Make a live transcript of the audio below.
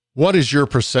What is your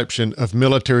perception of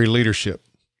military leadership?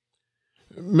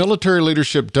 Military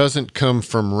leadership doesn't come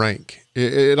from rank.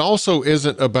 It also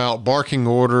isn't about barking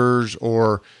orders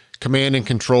or command and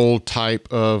control type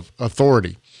of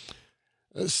authority.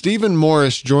 Stephen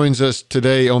Morris joins us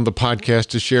today on the podcast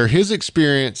to share his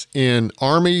experience in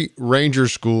Army Ranger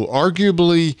School,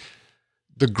 arguably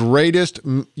the greatest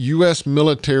U.S.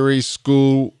 military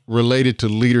school related to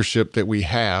leadership that we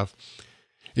have.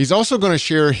 He's also going to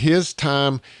share his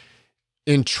time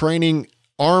in training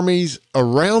armies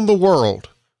around the world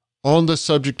on the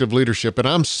subject of leadership. And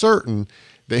I'm certain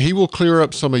that he will clear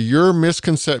up some of your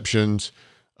misconceptions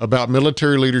about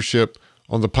military leadership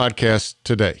on the podcast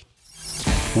today.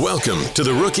 Welcome to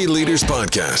the Rookie Leaders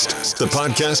Podcast, the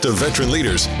podcast of veteran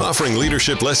leaders offering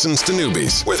leadership lessons to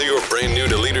newbies. Whether you're brand new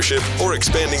to leadership or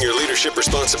expanding your leadership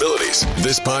responsibilities,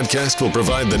 this podcast will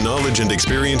provide the knowledge and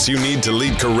experience you need to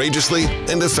lead courageously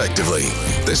and effectively.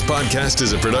 This podcast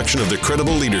is a production of the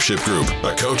Credible Leadership Group,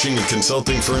 a coaching and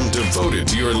consulting firm devoted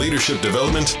to your leadership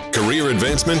development, career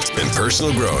advancement, and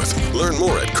personal growth. Learn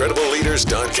more at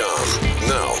credibleLeaders.com.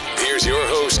 Now, here's your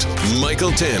host,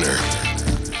 Michael Tanner.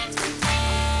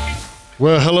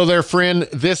 Well, hello there, friend.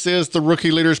 This is the Rookie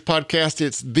Leaders Podcast.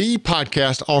 It's the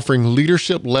podcast offering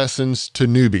leadership lessons to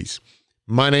newbies.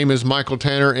 My name is Michael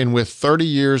Tanner, and with 30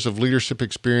 years of leadership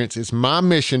experience, it's my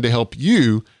mission to help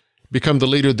you become the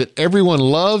leader that everyone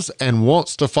loves and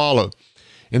wants to follow.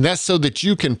 And that's so that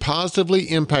you can positively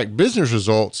impact business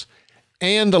results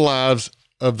and the lives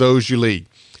of those you lead.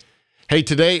 Hey,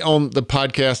 today on the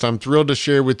podcast, I'm thrilled to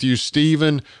share with you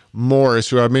Stephen Morris,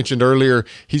 who I mentioned earlier.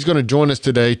 He's going to join us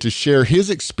today to share his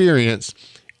experience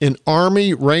in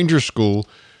Army Ranger School.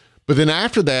 But then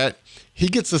after that, he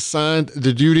gets assigned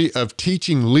the duty of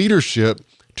teaching leadership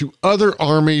to other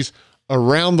armies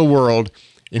around the world.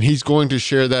 And he's going to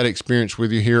share that experience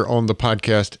with you here on the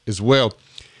podcast as well.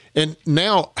 And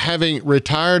now, having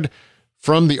retired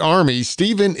from the Army,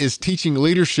 Stephen is teaching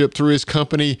leadership through his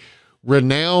company,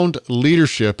 Renowned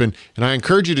Leadership. And I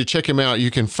encourage you to check him out. You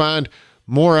can find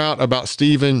more out about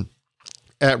Stephen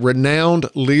at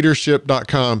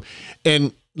renownedleadership.com.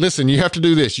 And listen, you have to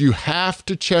do this. You have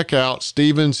to check out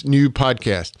Stephen's new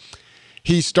podcast.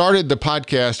 He started the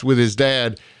podcast with his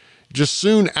dad just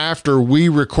soon after we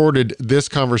recorded this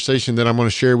conversation that I'm going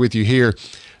to share with you here.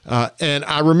 And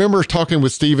I remember talking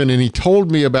with Stephen, and he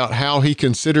told me about how he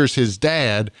considers his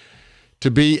dad to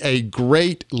be a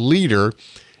great leader.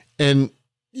 And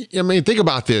I mean, think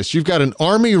about this. You've got an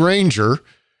Army Ranger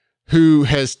who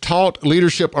has taught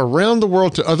leadership around the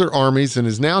world to other armies and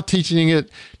is now teaching it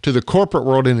to the corporate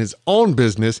world in his own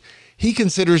business. He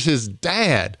considers his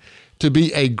dad to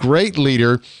be a great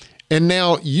leader. And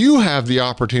now you have the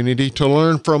opportunity to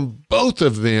learn from both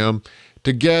of them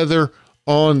together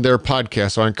on their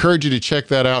podcast. So I encourage you to check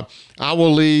that out. I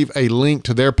will leave a link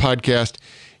to their podcast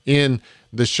in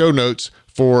the show notes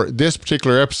for this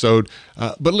particular episode.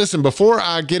 But listen, before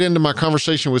I get into my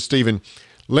conversation with Stephen,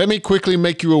 let me quickly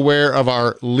make you aware of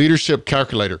our leadership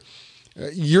calculator.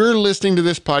 You're listening to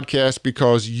this podcast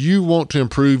because you want to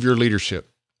improve your leadership.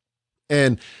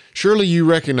 And surely you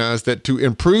recognize that to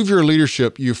improve your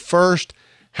leadership, you first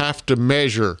have to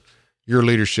measure your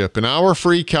leadership. And our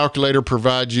free calculator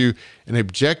provides you an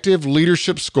objective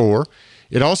leadership score.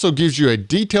 It also gives you a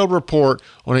detailed report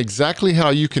on exactly how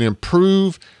you can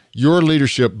improve your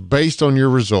leadership based on your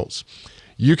results.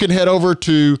 You can head over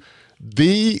to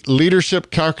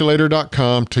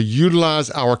theleadershipcalculator.com to utilize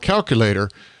our calculator.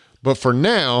 But for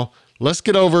now, let's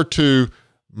get over to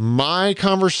my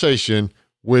conversation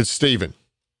with Stephen.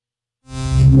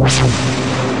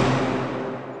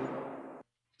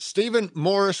 Stephen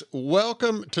Morris,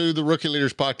 welcome to the Rookie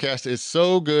Leaders Podcast. It's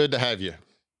so good to have you.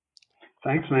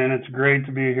 Thanks, man. It's great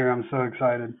to be here. I'm so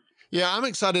excited. Yeah, I'm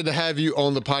excited to have you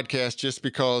on the podcast just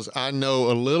because I know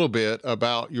a little bit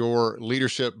about your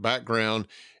leadership background.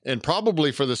 And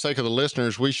probably for the sake of the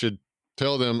listeners, we should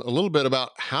tell them a little bit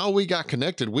about how we got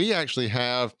connected. We actually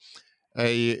have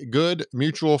a good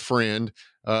mutual friend,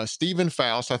 Stephen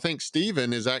Faust. I think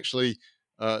Stephen is actually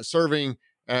serving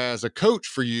as a coach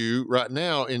for you right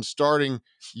now in starting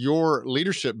your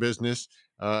leadership business.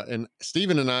 And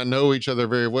Stephen and I know each other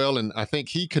very well, and I think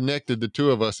he connected the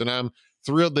two of us, and I'm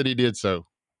thrilled that he did so.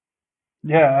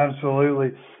 Yeah,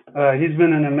 absolutely. He's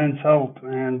been an immense help,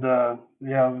 and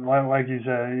like you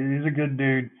said, he's a good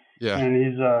dude. Yeah, and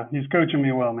he's coaching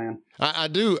me well, man. I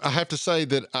do. I have to say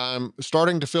that I'm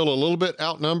starting to feel a little bit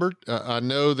outnumbered. I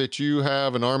know that you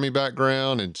have an Army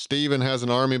background, and Stephen has an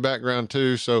Army background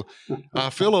too. So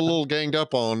I feel a little ganged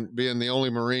up on being the only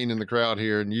Marine in the crowd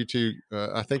here, and you two.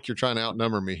 I think you're trying to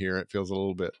outnumber me here. It feels a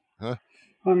little bit, huh?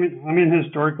 I mean,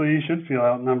 historically, you should feel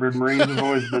outnumbered. Marines have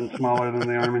always been smaller than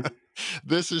the Army.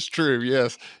 This is true.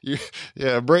 Yes.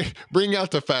 Yeah. Bring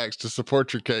out the facts to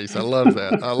support your case. I love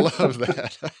that. I love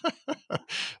that.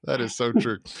 That is so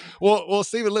true. Well,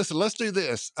 Stephen, listen, let's do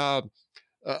this. I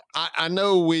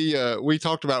know we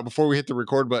talked about before we hit the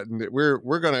record button that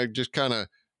we're going to just kind of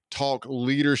talk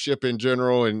leadership in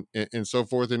general and so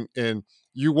forth. And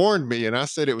you warned me, and I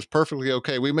said it was perfectly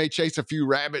okay. We may chase a few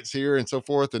rabbits here and so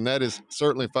forth, and that is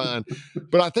certainly fine.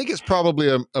 But I think it's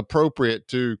probably appropriate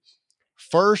to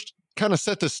first kind of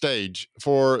set the stage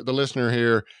for the listener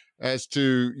here as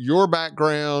to your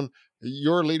background,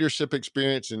 your leadership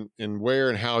experience, and where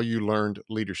and how you learned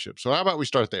leadership. So how about we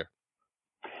start there?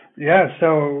 Yeah,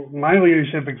 so my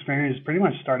leadership experience pretty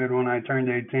much started when I turned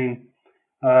 18.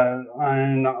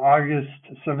 On August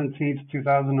 17th,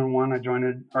 2001,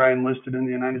 I enlisted in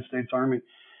the United States Army.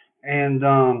 And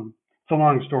it's a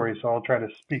long story, so I'll try to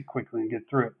speak quickly and get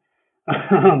through it.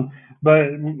 But,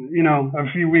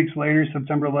 a few weeks later,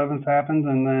 September 11th happened,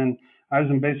 and then I was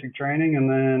in basic training, and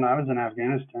then I was in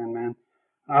Afghanistan, man.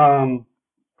 Um,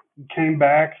 Came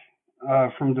back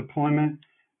from deployment,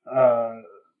 uh,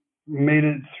 made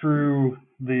it through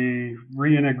the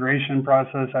reintegration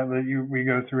process that we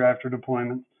go through after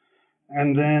deployment,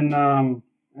 and then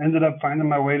ended up finding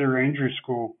my way to Ranger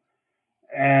School,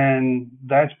 and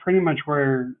that's pretty much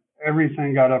where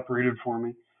everything got uprooted for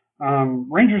me.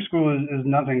 Ranger School is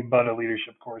nothing but a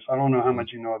leadership course. I don't know how much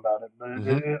you know about it, but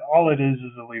Mm-hmm. all it is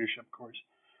a leadership course.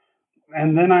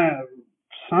 And then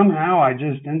I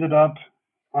just ended up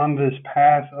on this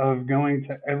path of going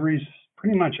to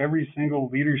pretty much every single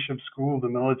leadership school the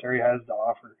military has to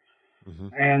offer. Mm-hmm.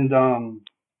 And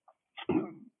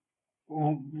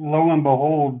lo and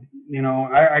behold,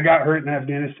 I got hurt in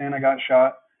Afghanistan. I got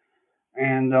shot,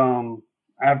 and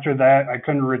after that, I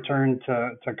couldn't return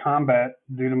to combat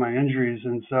due to my injuries,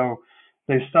 and so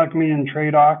they stuck me in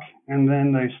TRADOC, and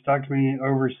then they stuck me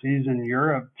overseas in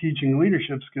Europe, teaching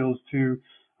leadership skills to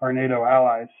our NATO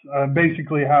allies.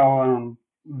 Basically, how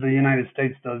the United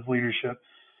States does leadership.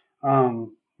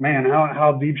 Man,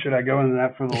 how deep should I go into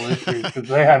that for the listeners? Because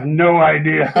they have no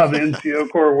idea how the NCO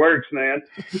Corps works, man.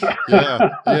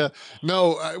 Yeah.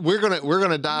 No, we're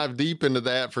gonna dive deep into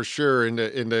that for sure,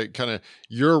 into kind of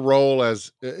your role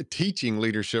as teaching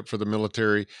leadership for the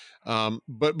military.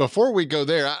 But before we go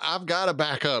there, I've got to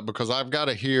back up because I've got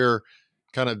to hear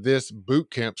kind of this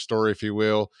boot camp story, if you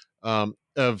will.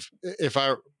 Of if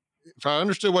I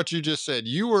understood what you just said,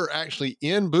 you were actually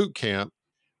in boot camp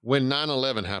when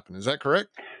 9/11 happened. Is that correct?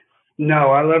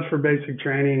 No, I left for basic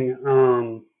training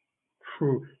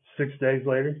 6 days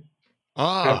later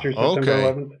after September Okay.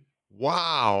 11th.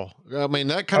 Wow. I mean,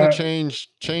 that kind of Uh,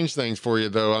 changed things for you,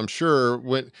 though, I'm sure.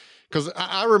 Because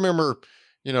I remember,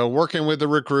 working with the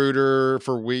recruiter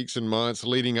for weeks and months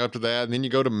leading up to that. And then you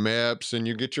go to MEPS and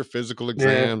you get your physical yeah,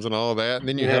 exams and all that. And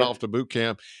then you head yeah. off to boot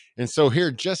camp. And so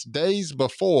here, just days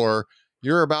before,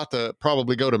 you're about to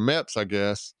probably go to MEPS, I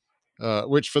guess,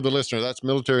 which for the listener, that's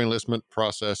military enlistment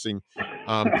processing.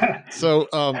 Um, so,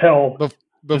 Hell,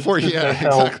 before, just yeah, say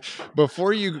hell. exactly.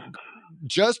 Before you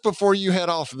just before you head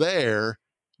off there,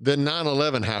 then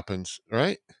 9/11 happens,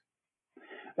 right?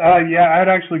 Yeah, I'd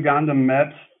actually gone to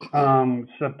MEPS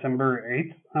September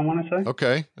 8th, I want to say.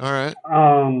 Okay. All right.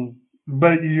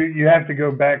 But you have to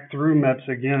go back through MEPS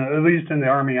again, at least in the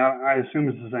Army. I assume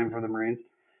it's the same for the Marines.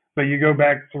 But you go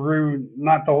back through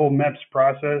not the whole MEPS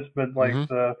process, but like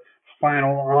Mm-hmm. the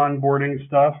final onboarding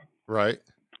stuff. Right.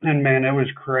 And man, it was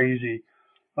crazy.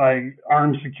 Like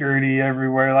armed security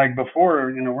everywhere. Like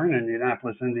before, we're in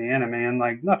Indianapolis, Indiana, man.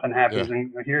 Like nothing happens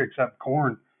Yeah. here except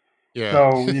corn. Yeah.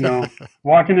 So,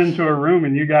 walking into a room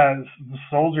and you got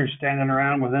soldiers standing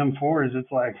around with M4s,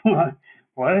 it's like, what?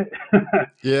 What?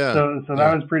 Yeah. So that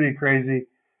Yeah. was pretty crazy.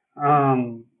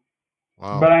 Um,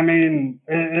 Wow. but I mean,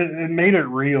 it made it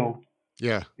real.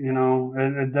 Yeah.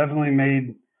 It definitely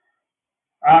made.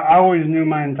 I always knew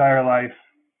my entire life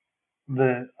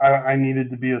that I needed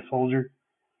to be a soldier.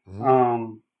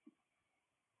 Mm-hmm.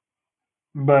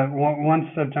 But once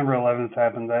September 11th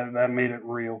happened, that made it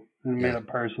real and made Yeah. it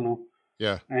personal.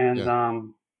 Yeah. And Yeah.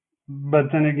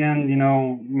 but then again,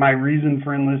 my reason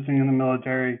for enlisting in the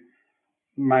military,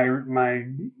 my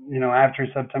after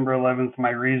September 11th,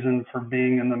 my reason for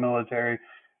being in the military,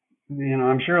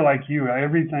 I'm sure like you,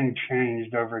 everything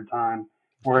changed over time,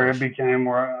 Of where it course. became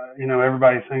where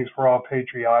everybody thinks we're all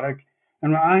patriotic,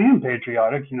 and I am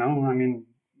patriotic. I mean,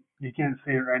 you can't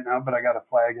see it right now, but I got a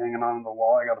flag hanging on the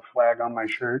wall. I got a flag on my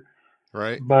shirt.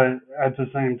 Right. But at the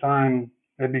same time,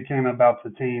 it became about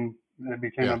the team. It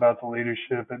became Yeah. about the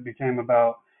leadership. It became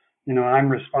about I'm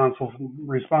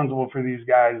responsible for these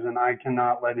guys, and I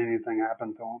cannot let anything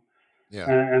happen to them. Yeah.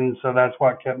 And so that's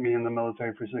what kept me in the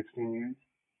military for 16 years.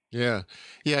 Yeah.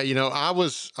 Yeah. I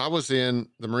was in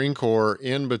the Marine Corps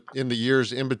in the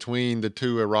years in between the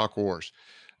two Iraq wars.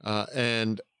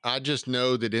 And I just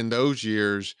know that in those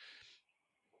years,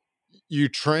 you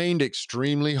trained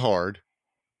extremely hard,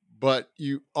 but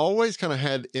you always kind of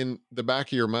had in the back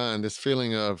of your mind this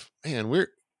feeling of, man, we're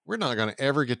not going to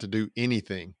ever get to do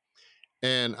anything.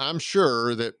 And I'm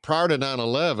sure that prior to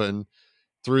 9/11,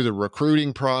 through the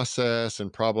recruiting process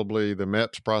and probably the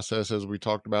MEPS process, as we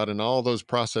talked about, and all those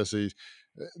processes,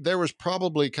 there was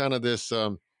probably kind of this,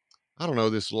 I don't know,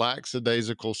 this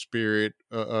lackadaisical spirit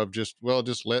of just, well,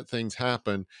 just let things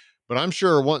happen. But I'm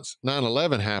sure once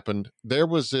 9/11 happened, there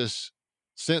was this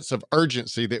sense of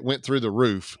urgency that went through the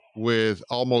roof with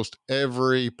almost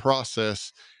every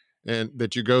process and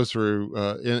that you go through,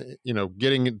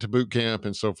 getting into boot camp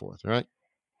and so forth, right?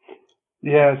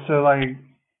 Yeah, so like,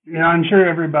 I'm sure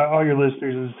everybody, all your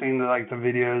listeners have seen the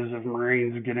videos of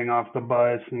Marines getting off the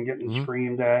bus and getting Hmm.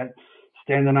 screamed at,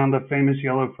 standing on the famous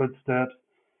yellow footsteps.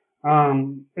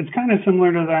 It's kind of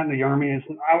similar to that in the Army.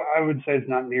 I would say it's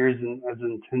not near as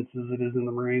intense as it is in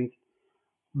the Marines,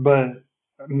 but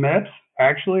MEPS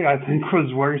actually I think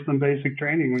was worse than basic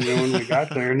training. When we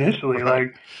got there initially, Right.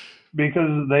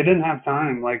 because they didn't have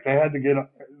time. Like they had to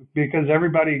because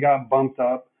everybody got bumped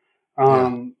up.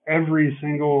 Yeah. Every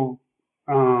single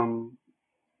um,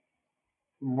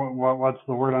 what's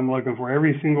the word I'm looking for?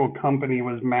 Every single company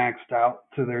was maxed out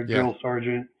to their Yeah. drill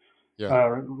sergeant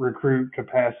Yeah. recruit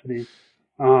capacity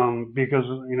because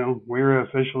we were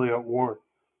officially at war.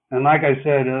 And like I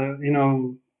said,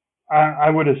 I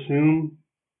would assume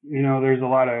there's a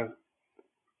lot of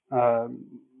uh,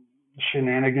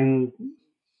 shenanigans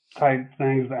type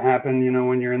things that happen,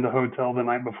 when you're in the hotel the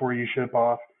night before you ship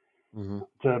off Hmm.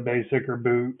 to basic or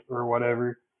boot or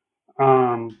whatever.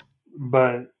 Um,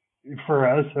 but for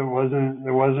us, it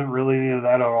wasn't really any of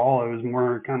that at all. It was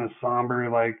more kind of somber,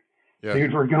 like, Yeah.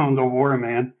 dude, we're going to war,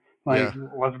 man. Like, Yeah.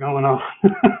 what's going on?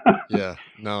 Yeah.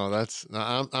 No,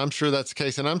 I'm sure that's the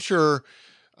case. And I'm sure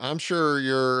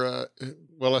you're,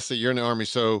 well, let's see, you're in the Army.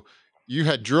 So you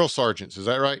had drill sergeants. Is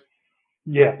that right?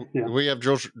 Yeah, yeah. We have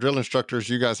drill instructors.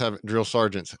 You guys have drill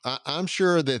sergeants. I'm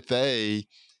sure that they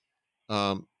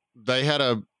had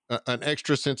an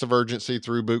extra sense of urgency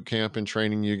through boot camp and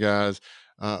training you guys.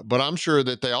 But I'm sure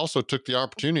that they also took the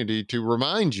opportunity to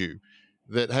remind you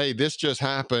that, hey, this just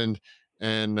happened,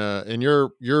 and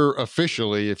you're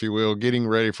officially, if you will, getting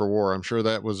ready for war. I'm sure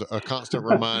that was a constant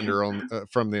reminder on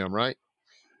from them, right?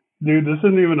 Dude, this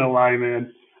isn't even a lie,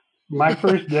 man. My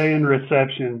first day in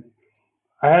reception,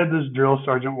 I had this drill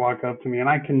sergeant walk up to me, and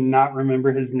I cannot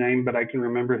remember his name, but I can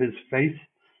remember his face.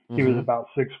 He was Hmm. about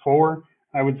 6'4",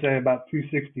 I would say about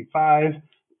 265,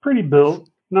 pretty built,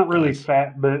 not really Nice.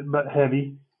 fat, but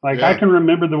heavy. Like I Yeah. can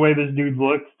remember the way this dude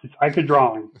looked. I could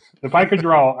draw him. If I could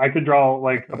draw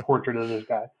like a portrait of this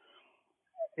guy.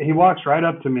 He walks right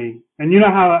up to me, and you know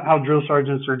how drill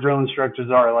sergeants or drill instructors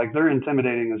are, like they're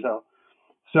intimidating as hell.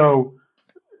 So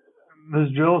this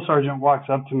drill sergeant walks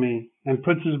up to me and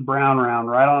puts his brown round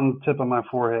right on the tip of my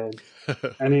forehead,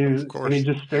 and Of he course.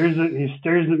 just stares at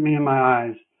me in my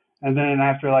eyes, and then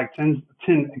after like ten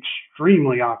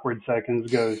extremely awkward seconds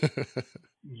goes,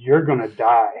 "You're gonna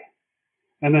die,"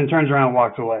 and then turns around and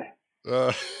walks away.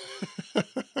 Uh,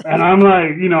 And I'm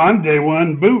like, I'm day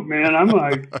one boot, man. I'm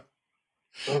like,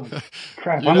 oh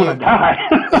crap, you I'm gonna know,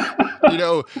 die. you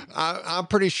know, I'm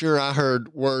pretty sure I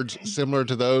heard words similar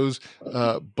to those.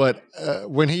 But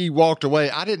when he walked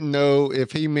away, I didn't know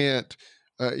if he meant,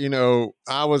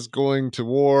 I was going to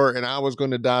war and I was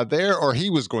going to die there, or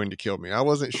he was going to kill me. I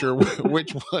wasn't sure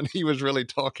which one he was really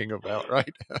talking about,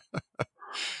 right?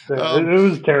 Yeah, it, Um, it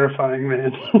was terrifying,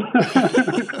 man.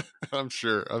 I'm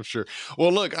sure. I'm sure.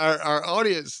 Well, look, our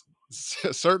audience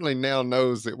certainly now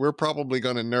knows that we're probably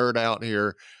going to nerd out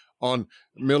here on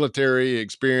military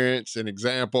experience and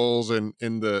examples and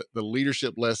the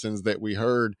leadership lessons that we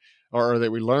heard or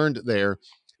that we learned there.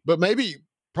 But maybe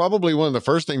probably one of the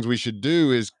first things we should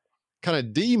do is kind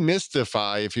of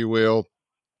demystify, if you will,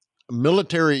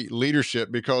 military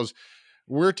leadership, because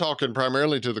we're talking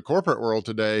primarily to the corporate world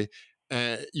today.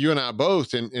 You and I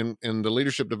both in the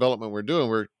leadership development we're doing,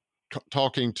 we're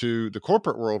talking to the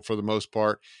corporate world for the most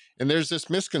part. And there's this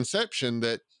misconception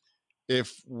that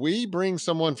if we bring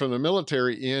someone from the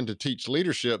military in to teach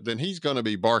leadership, then he's going to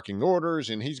be barking orders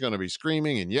and he's going to be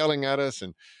screaming and yelling at us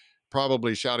and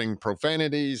probably shouting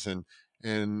profanities and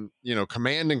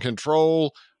command and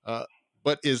control. Uh,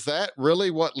 but is that really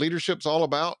what leadership's all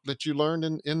about that you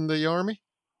learned in the Army?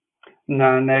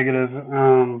 No, negative.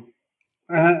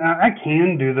 I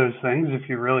can do those things if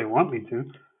you really want me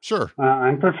to. Sure.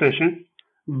 I'm proficient,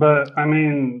 but I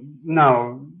mean,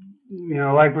 no,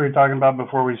 like we were talking about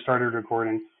before we started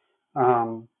recording,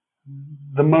 um,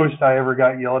 the most I ever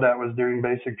got yelled at was during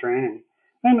basic training.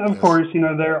 And of Yes. course,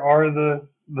 there are the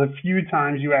few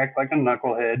times you act like a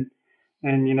knucklehead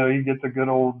and, you get the good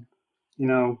old, you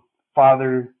know,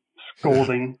 father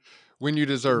scolding. When you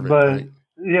deserve it, But right?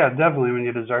 yeah, definitely when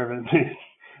you deserve it.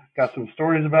 Got some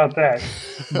stories about that.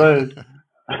 But,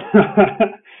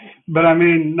 but I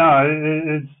mean, no,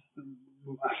 it's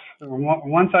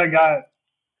once I got,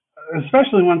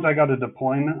 especially once I got a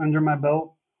deployment under my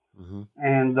belt Hmm.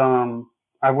 and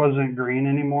I wasn't green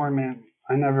anymore, man.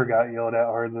 I never got yelled at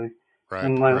hardly, Right.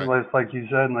 Right. unless like you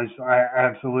said, unless I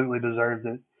absolutely deserved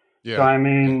it. So Yeah. I Yeah.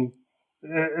 mean,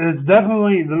 it's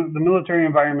definitely the military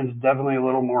environment is definitely a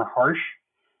little more harsh,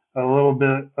 a little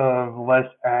bit of less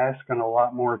ask and a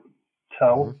lot more Hmm.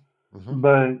 tell. Hmm.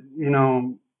 But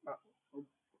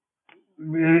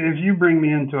if you bring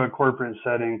me into a corporate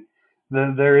setting,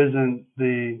 there isn't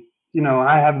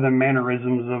I have the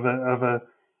mannerisms of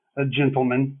a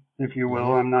gentleman, if you Hmm.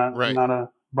 will. I'm Right. not a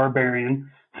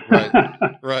barbarian. Right.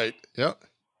 Right. Yep.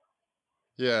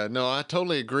 Yeah. No, I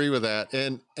totally agree with that.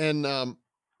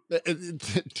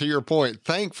 To your point,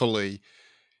 thankfully,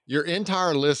 your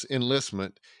entire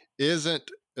enlistment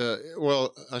isn't.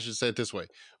 Well, I should say it this way: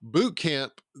 boot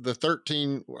camp, the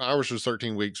 13 hours was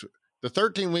 13 weeks. The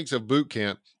 13 weeks of boot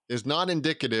camp is not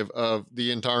indicative of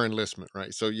the entire enlistment,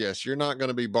 right? So yes, you're not going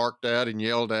to be barked at and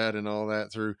yelled at and all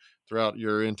that throughout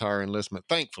your entire enlistment.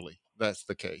 Thankfully, that's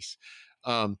the case.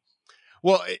 Um,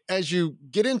 well, as you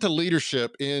get into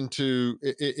leadership in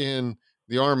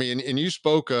the Army, and you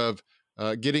spoke of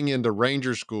getting into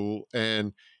Ranger School,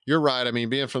 and you're right. I mean,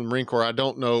 being from the Marine Corps, I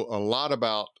don't know a lot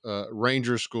about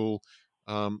Ranger School,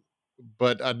 um,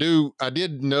 but I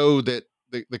did know that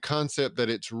the concept that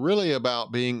it's really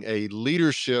about being a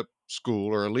leadership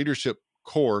school or a leadership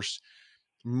course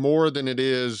more than it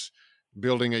is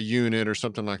building a unit or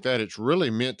something like that. It's really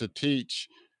meant to teach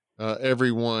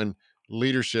everyone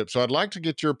leadership. So I'd like to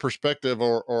get your perspective,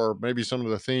 or maybe some of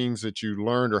the things that you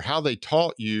learned or how they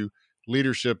taught you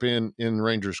leadership in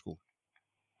Ranger School.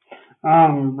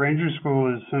 Ranger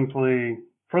school is simply,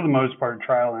 for the most part,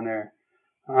 trial and error.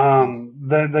 Mm.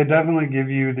 They definitely give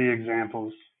you the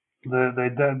examples.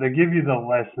 They give you the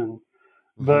lesson,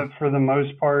 Hmm. but for the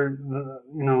most part,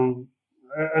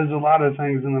 as a lot of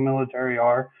things in the military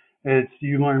are, it's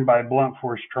you learn by blunt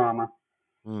force trauma.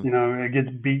 Mm. It gets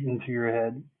beaten to your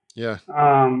head. Yeah.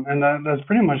 And that's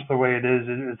pretty much the way it is.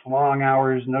 It's long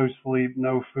hours, no sleep,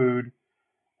 no food,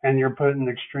 and you're put in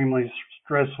extremely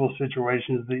stressful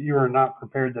situations that you are not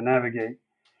prepared to navigate.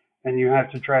 And you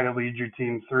have to try to lead your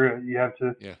team through it. You have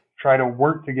to Yeah. try to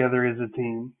work together as a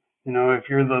team. If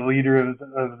you're the leader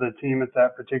of the team at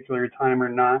that particular time or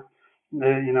not,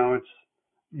 it's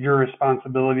your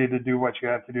responsibility to do what you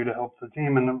have to do to help the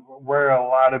team. And where a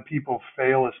lot of people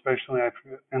fail, especially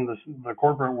in the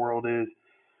corporate world, is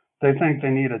they think they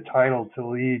need a title to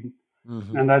lead.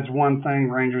 Hmm. And that's one thing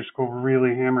Ranger School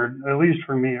really hammered, at least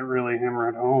for me, it really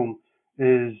hammered home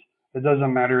is it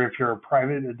doesn't matter if you're a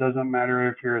private, it doesn't matter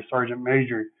if you're a sergeant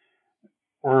major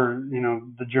or,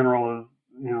 the general of,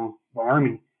 the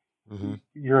army. Hmm.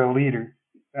 You're a leader.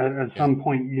 At Yeah. some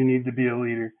point, you need to be a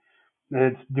leader.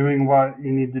 It's doing what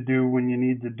you need to do when you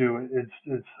need to do it.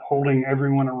 It's holding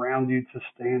everyone around you to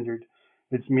standard.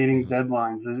 It's meeting Hmm.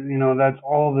 deadlines. That's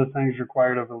all the things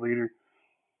required of a leader.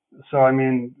 So I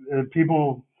mean,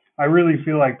 people. I really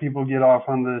feel like people get off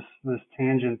on this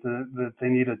tangent that they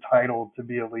need a title to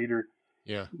be a leader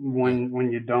Yeah. Yeah.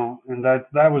 when you don't, and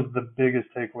that was the biggest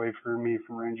takeaway for me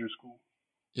from Ranger School.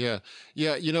 Yeah.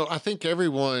 Yeah. I think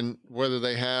everyone, whether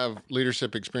they have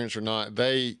leadership experience or not,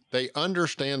 they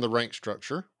understand the rank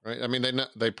structure, right? I mean,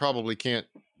 they probably can't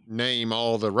name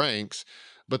all the ranks,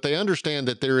 but they understand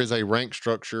that there is a rank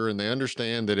structure, and they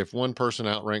understand that if one person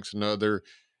outranks another,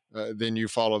 then you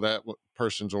follow that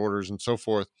person's orders and so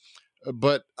forth.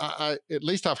 But I at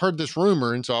least I've heard this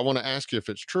rumor, and so I want to ask you if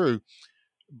it's true.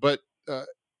 But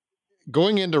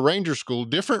going into Ranger School,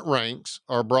 different ranks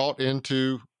are brought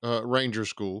into Ranger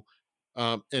School,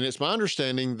 and it's my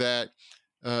understanding that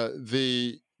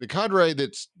the cadre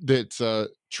that's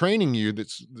training you,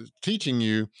 that's teaching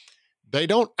you, they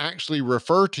don't actually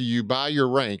refer to you by your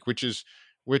rank, which is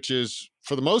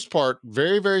for the most part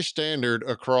very very standard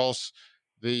across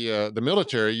the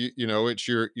military. It's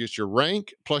your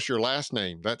rank plus your last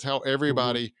name. That's how Hmm.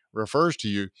 everybody refers to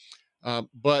you.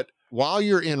 But while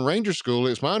you're in Ranger School,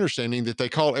 it's my understanding that they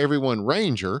call everyone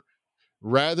Ranger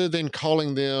rather than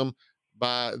calling them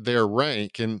by their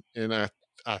rank. And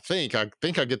I think I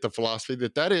get the philosophy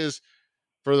that is,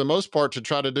 for the most part, to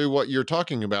try to do what you're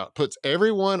talking about, puts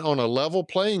everyone on a level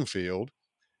playing field.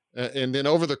 And then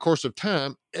over the course of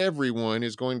time, everyone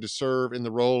is going to serve in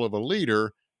the role of a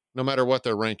leader, no matter what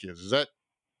their rank is.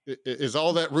 Is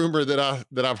all that rumor that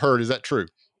I've heard, is that true?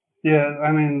 Yeah,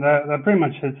 I mean that pretty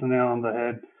much hits the nail on the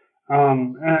head.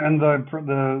 And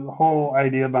the whole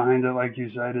idea behind it, like you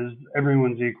said, is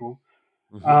everyone's equal.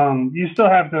 Hmm. You still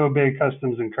have to obey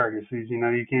customs and courtesies. You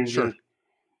know, you can't Sure. just,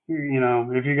 you know,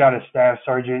 if you got a staff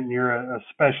sergeant and you're a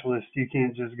specialist, you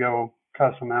can't just go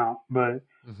cuss them out. But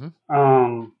Hmm.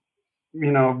 um,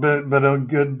 you know, but a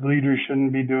good leader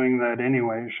shouldn't be doing that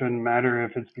anyway. It shouldn't matter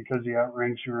if it's because he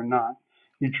outranks you or not.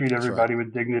 You treat That's right. everybody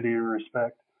with dignity and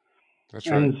respect. That's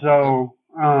right. And Yep. so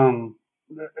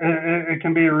it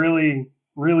can be a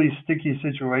really sticky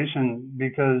situation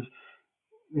because,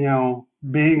 you know,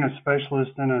 being a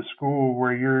specialist in a school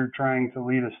where you're trying to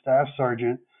lead a staff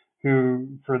sergeant, who,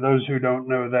 for those who don't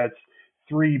know, that's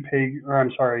two pay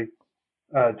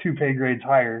grades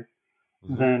higher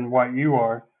Hmm. than what you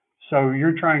are. So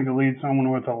you're trying to lead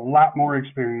someone with a lot more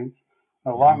experience,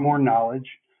 a lot Hmm. more knowledge,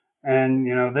 and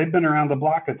you know they've been around the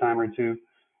block a time or two.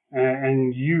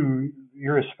 And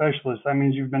you're a specialist. That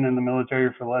means you've been in the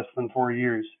military for less than 4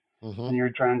 years, Hmm. and you're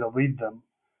trying to lead them.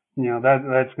 You know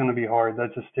that's going to be hard.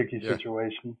 That's a sticky Yeah.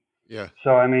 situation. Yeah.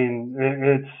 So I mean,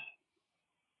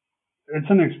 it's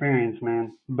an experience,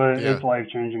 man, but Yeah. it's life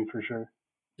changing for sure.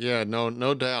 Yeah.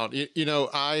 No doubt.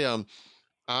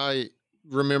 I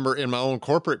remember in my own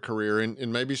corporate career,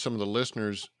 and maybe some of the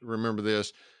listeners remember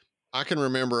this. I can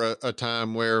remember a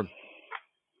time where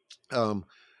um,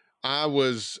 I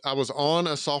was on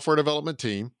a software development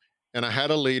team, and I had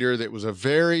a leader that was a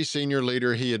very senior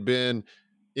leader. He had been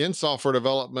in software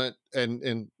development, and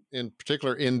in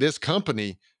particular in this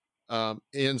company,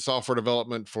 in software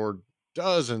development for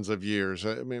dozens of years.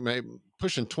 I mean, maybe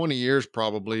pushing 20 years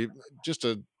probably. Just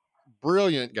a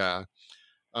brilliant guy.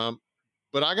 Um,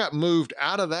 but I got moved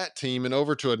out of that team and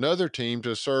over to another team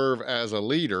to serve as a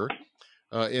leader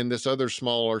in this other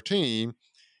smaller team,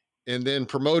 and then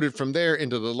promoted from there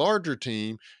into the larger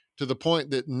team, to the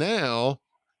point that now,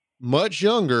 much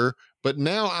younger, but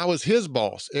now I was his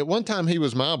boss. At one time, he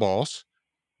was my boss,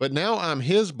 but now I'm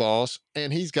his boss,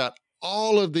 and he's got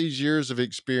all of these years of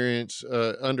experience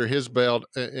under his belt,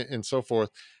 and so forth.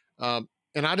 And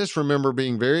I just remember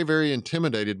being very, very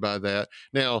intimidated by that.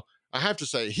 Now, I have to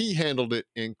say, he handled it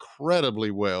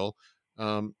incredibly well.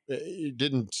 It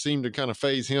didn't seem to kind of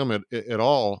phase him at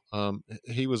all.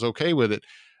 He was okay with it.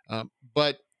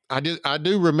 But I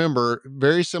do remember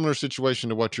very similar situation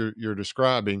to what you're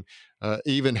describing,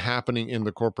 even happening in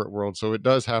the corporate world. So it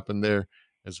does happen there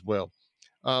as well.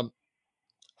 Um,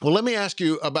 well, let me ask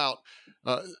you about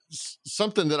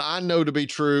something that I know to be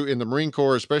true in the Marine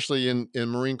Corps, especially in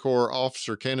Marine Corps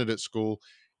Officer Candidate School.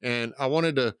 And I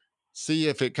wanted to see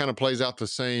if it kind of plays out the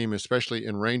same, especially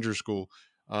in Ranger School.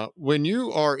 When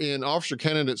you are in Officer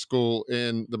Candidate School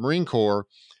in the Marine Corps,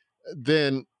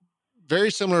 then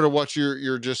very similar to what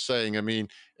you're just saying. I mean,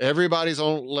 everybody's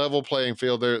on level playing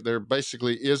field. There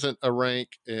basically isn't a rank,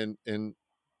 and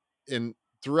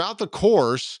throughout the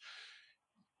course,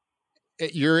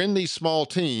 you're in these small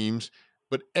teams,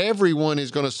 but everyone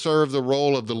is going to serve the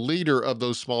role of the leader of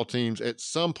those small teams at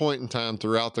some point in time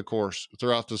throughout the course,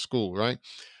 throughout the school, right?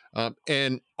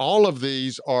 And all of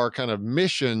these are kind of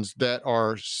missions that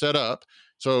are set up.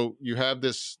 So you have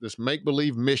this make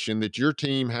believe mission that your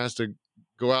team has to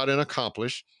go out and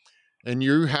accomplish, and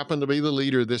you happen to be the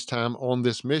leader this time on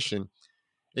this mission,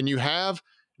 and you have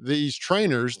these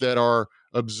trainers that are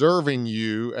observing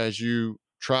you as you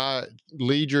try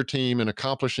lead your team in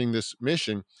accomplishing this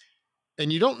mission,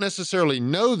 and you don't necessarily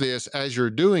know this as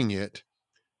you're doing it,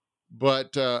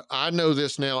 but I know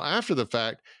this now after the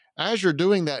fact. As you're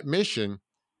doing that mission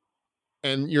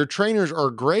and your trainers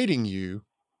are grading you,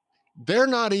 they're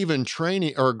not even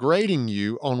training or grading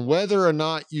you on whether or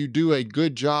not you do a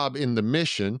good job in the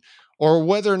mission, or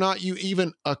whether or not you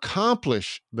even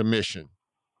accomplish the mission.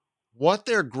 What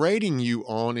they're grading you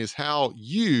on is how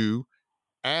you,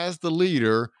 as the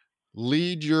leader,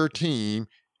 lead your team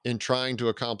in trying to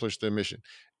accomplish their mission.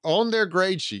 On their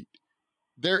grade sheet,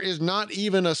 there is not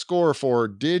even a score for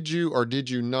did you or did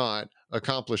you not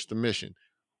accomplish the mission.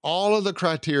 All of the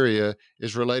criteria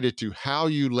is related to how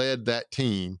you led that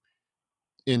team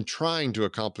in trying to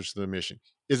accomplish the mission.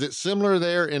 Is it similar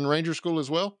there in Ranger School as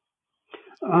well?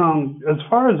 As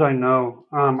far as I know,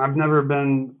 I've never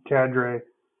been cadre,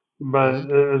 but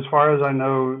Hmm. as far as I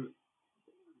know,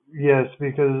 yes,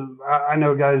 because I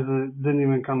know guys that didn't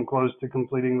even come close to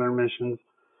completing their missions,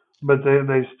 but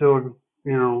they still,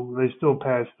 you know, they still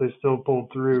passed, they still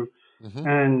pulled through. Mm-hmm.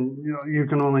 And you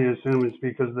can only assume it's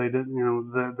because they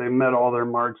didn't, they met all their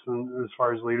marks as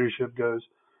far as leadership goes.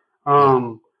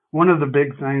 Yeah. One of the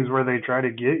big things where they try to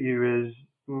get you is,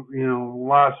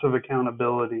 loss of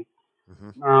accountability.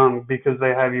 Mm-hmm. Because they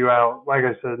have you out, like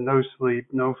I said, no sleep,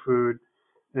 no food.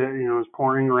 It's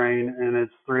pouring rain and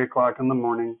it's 3 o'clock in the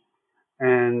morning,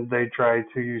 and they try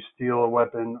to steal a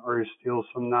weapon or steal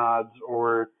some nods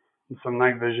or some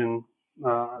night vision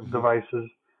Mm-hmm. devices,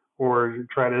 or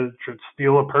try to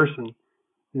steal a person,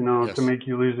 to Yes. make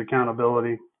you lose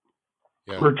accountability,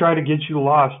 Yeah. or try to get you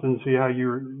lost and see how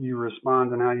you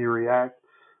respond and how you react.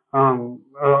 A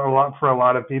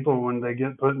lot of people, when they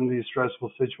get put in these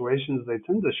stressful situations, they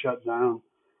tend to shut down,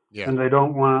 Yeah. and they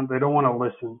don't want to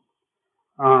listen.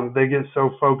 They get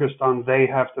so focused on they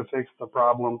have to fix the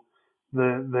problem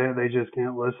that they just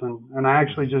can't listen. And I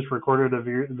actually Mm-hmm. just recorded a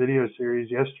video series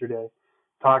yesterday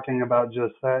talking about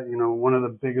just that. One of the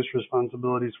biggest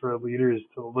responsibilities for a leader is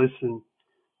to listen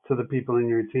to the people in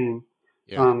your team.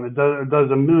 Yeah. It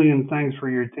does a million things for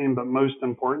your team, but most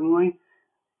importantly,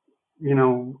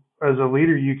 as a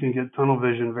leader, you can get tunnel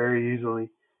vision very easily.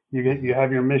 You Mm-hmm.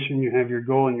 have your mission, you have your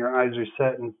goal, and your eyes are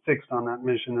set and fixed on that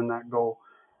mission and that goal.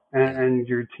 Yeah. And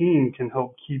your team can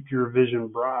help keep your vision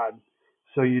broad,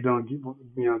 so you don't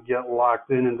get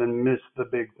locked in and then miss the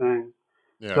big thing.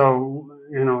 Yeah. So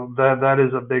that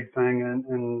is a big thing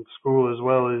in school as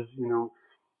well. Is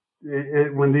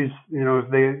when these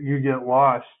if you get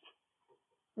lost,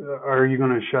 are you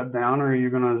going to shut down, or are you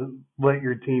going to let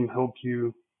your team help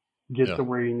you get Yeah. to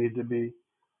where you need to be?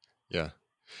 Yeah.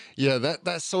 Yeah,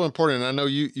 that's so important. I know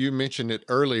you mentioned it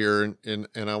earlier, and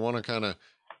I want to kind of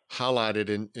highlight it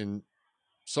in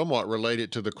somewhat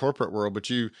related to the corporate world. But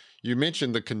you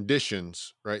mentioned the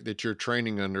conditions, right, that you're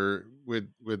training under, with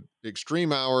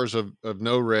extreme hours of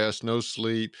no rest, no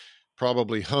sleep,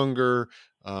 probably hunger,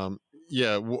 um,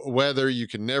 yeah, weather you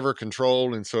can never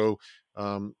control, and so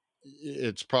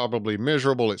it's probably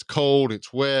miserable. It's cold.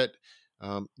 It's wet.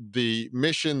 The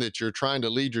mission that you're trying to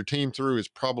lead your team through is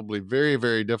probably very,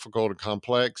 very difficult and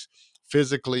complex,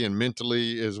 physically and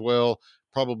mentally as well.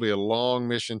 Probably a long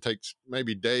mission, takes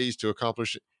maybe days to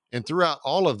accomplish it. And throughout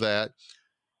all of that,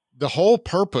 the whole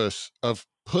purpose of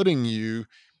putting you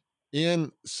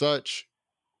in such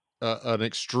an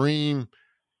extreme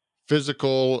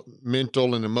physical,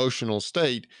 mental, and emotional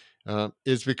state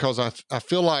is because I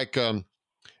feel like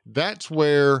that's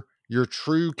where your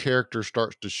true character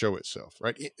starts to show itself,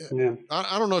 right? Yeah,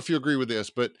 I don't know if you agree with this,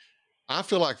 but I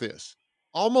feel like this: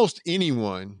 almost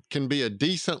anyone can be a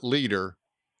decent leader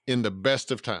in the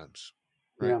best of times,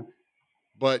 right? yeah,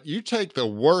 But you take the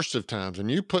worst of times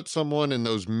and you put someone in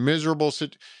those miserable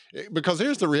because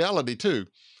here's the reality too.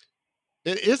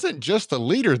 It isn't just the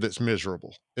leader that's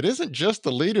miserable. It isn't just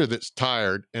the leader that's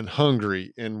tired and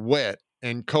hungry and wet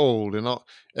and cold and all.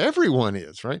 Everyone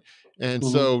is, right? And hmm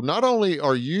so not only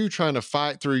are you trying to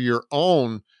fight through your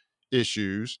own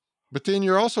issues, but then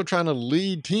you're also trying to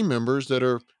lead team members that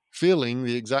are feeling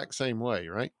the exact same way,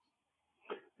 right?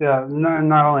 yeah.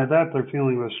 Not only that, they're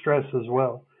feeling the stress as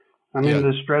well. I mean,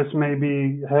 Yeah. the stress may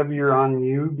be heavier on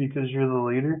you because you're the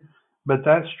leader, but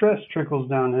that stress trickles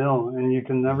downhill, and you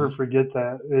can Hmm. never forget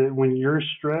that. When you're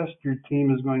stressed, your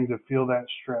team is going to feel that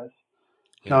stress.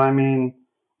 So Yeah. I mean,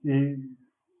 you,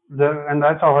 and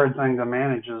that's a hard thing to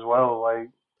manage as well. Like,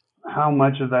 how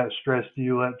much of that stress do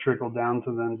you let trickle down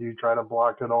to them? Do you try to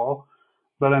block it all?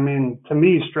 But I mean, to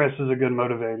me, stress is a good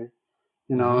motivator.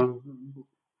 You Hmm. know,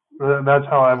 that's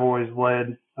how I've always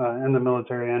led in the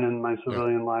military and in my Yeah.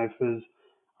 civilian life. Is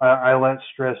I let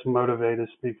stress motivate us,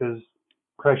 because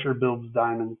pressure builds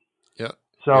diamonds. Yeah. Yeah.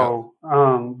 So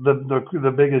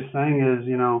the biggest thing is,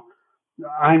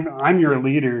 I'm your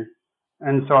leader,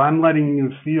 and so I'm letting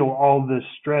you feel all this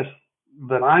stress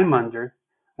that I'm under,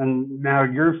 and now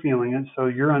you're feeling it, so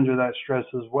you're under that stress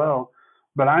as well.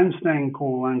 But I'm staying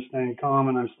cool, I'm staying calm,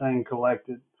 and I'm staying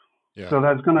collected. Yeah. So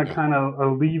that's going to Yeah. kind of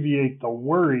alleviate the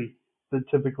worry that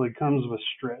typically comes with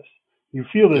stress. You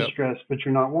feel this Yep. stress, but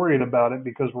you're not worried about it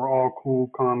because we're all cool,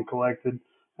 calm, collected,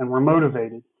 and we're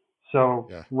motivated. So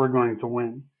Yeah. we're going to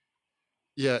win.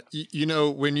 Yeah,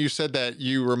 when you said that,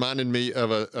 you reminded me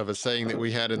of a saying that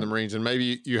we had in the Marines, and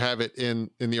maybe you have it in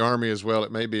the Army as well.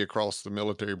 It may be across the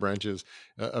military branches,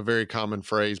 a very common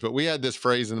phrase. But we had this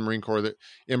phrase in the Marine Corps that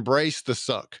embrace the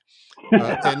suck,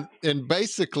 and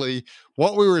basically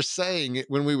what we were saying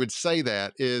when we would say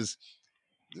that is,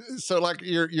 so like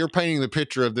you're painting the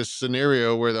picture of this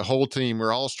scenario where the whole team,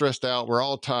 we're all stressed out, we're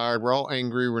all tired, we're all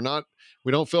angry,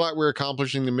 we don't feel like we're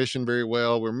accomplishing the mission very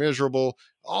well, we're miserable,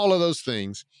 all of those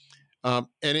things. And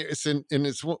it's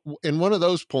in one of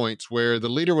those points where the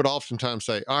leader would oftentimes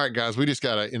say, "All right, guys, we just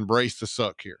got to embrace the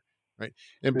suck here, right?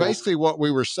 And Yeah. basically what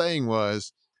we were saying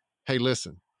was, hey,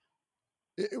 listen,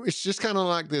 it's just kind of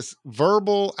like this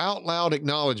verbal out loud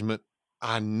acknowledgement.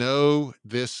 I know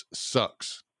this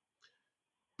sucks.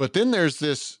 But then there's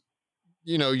this,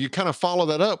 you kind of follow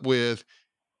that up with,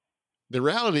 the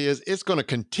reality is it's going to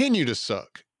continue to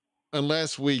suck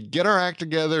unless we get our act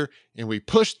together and we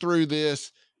push through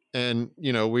this, and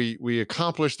we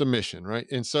accomplish the mission, right?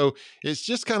 And so it's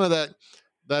just kind of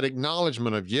that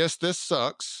acknowledgement of, yes, this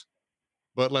sucks,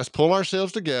 but let's pull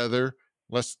ourselves together.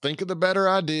 Let's think of the better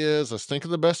ideas. Let's think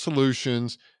of the best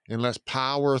solutions, and let's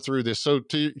power through this. So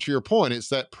to your point, it's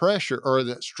that pressure or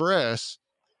that stress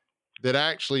that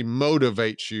actually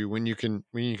motivates you when you can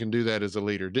do that as a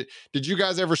leader. Did you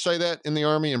guys ever say that in the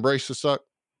Army? Embrace the suck.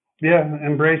 Yeah,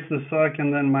 embrace the suck,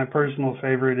 and then my personal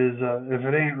favorite is if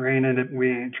it ain't raining, we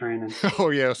ain't training.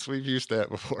 Oh yes, we've used that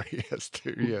before. Yes,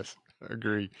 too. Yes, I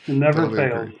agree. It never Totally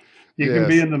fails. agree. You can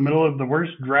be Yes, in the middle of the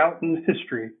worst drought in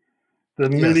history. The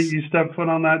minute yes, you step foot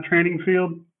on that training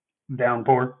field,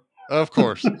 downpour. of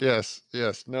course. Yes,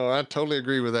 yes. No, I totally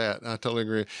agree with that. I totally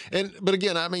agree. But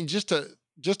again, I mean, just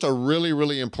a really,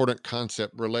 really important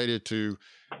concept related to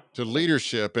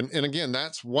leadership. And again,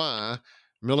 that's why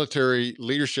military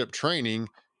leadership training,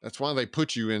 that's why they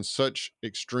put you in such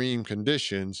extreme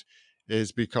conditions,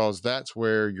 is because that's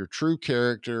where your true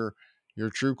character, your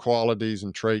true qualities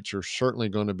and traits are certainly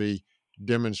going to be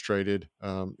demonstrated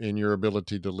in your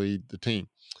ability to lead the team.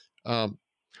 Um,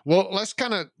 well, let's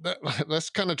kind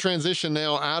of transition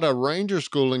now out of Ranger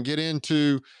School and get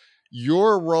into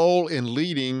your role in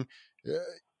leading uh,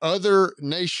 other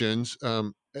nations.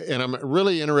 And I'm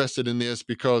really interested in this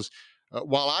because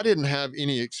while I didn't have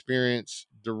any experience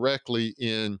directly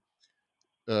in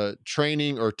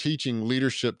training or teaching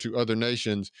leadership to other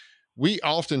nations, we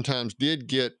oftentimes did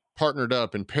get partnered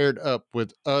up and paired up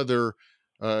with other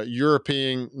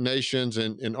European nations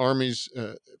and armies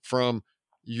from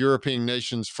European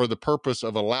nations for the purpose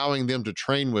of allowing them to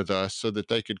train with us so that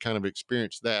they could kind of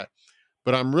experience that.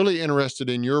 But I'm really interested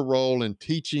in your role in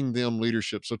teaching them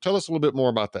leadership. So tell us a little bit more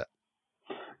about that.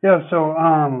 Yeah, so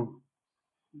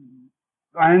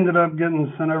I ended up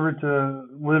getting sent over to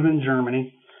live in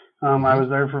Germany. I Hmm. was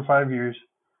there for 5 years,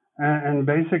 and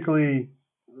basically,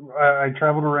 I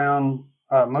traveled around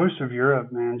most of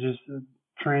Europe, man, just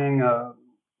training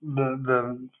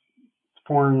the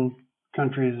foreign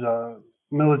countries'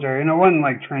 military, and it wasn't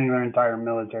like training their entire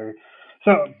military.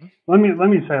 So Hmm. let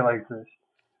me say it like this.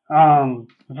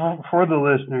 For the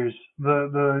listeners,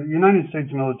 the United States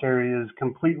military is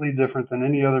completely different than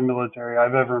any other military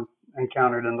I've ever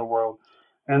encountered in the world,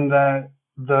 and that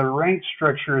the rank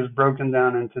structure is broken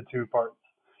down into two parts.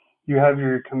 You have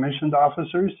your commissioned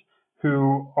officers,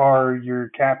 who are your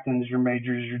captains, your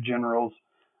majors, your generals.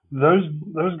 Those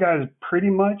guys pretty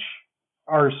much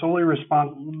are solely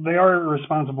responsible. They are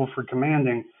responsible for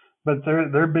commanding, but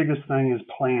their biggest thing is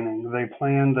planning. They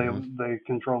plan, Hmm. they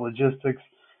control logistics,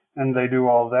 and they do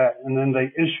all that. And then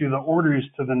they issue the orders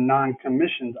to the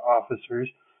non-commissioned officers,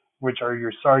 which are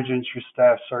your sergeants, your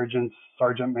staff sergeants,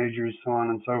 sergeant majors, so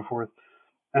on and so forth.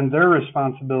 And their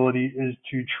responsibility is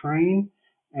to train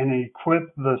and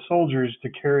equip the soldiers to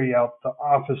carry out the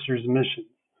officer's mission.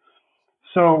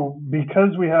 So,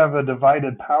 because we have a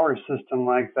divided power system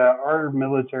like that, our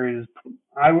military is,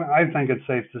 I think it's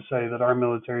safe to say that our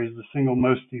military is the single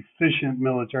most efficient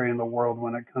military in the world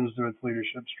when it comes to its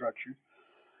leadership structure.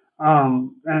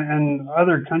 And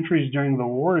other countries during the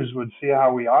wars would see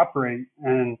how we operate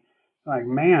and, like,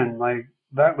 man, like,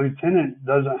 that lieutenant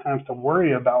doesn't have to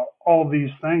worry about all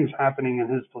these things happening in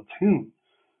his platoon.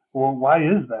 Well, why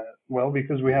is that? Well,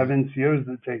 because we have Hmm. NCOs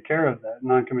that take care of that,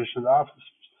 non-commissioned officers.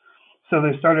 So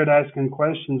they started asking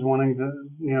questions, wanting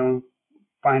to,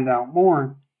 find out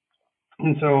more.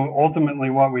 And so ultimately,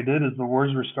 what we did as the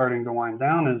wars were starting to wind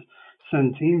down is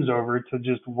send teams over to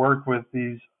just work with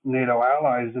these NATO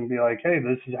allies and be like, hey,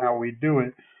 this is how we do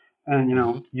it. And,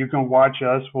 Hmm. you can watch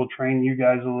us, we'll train you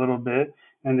guys a little bit,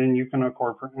 and then you can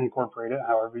incorporate it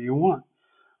however you want.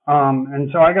 And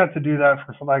so I got to do that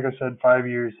for, like I said, 5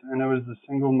 years, and it was the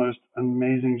single most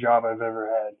amazing job I've ever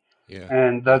had. Yeah.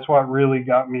 And Yeah. that's what really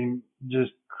got me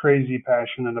just crazy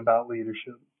passionate about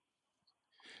leadership.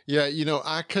 Yeah,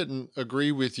 I couldn't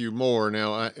agree with you more.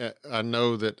 Now, I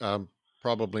know that I'm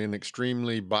probably an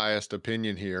extremely biased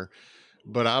opinion here,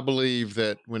 but I believe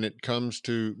that when it comes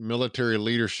to military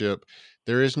leadership,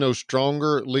 there is no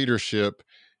stronger leadership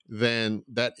than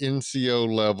that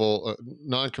NCO level,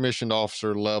 non-commissioned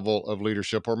officer level of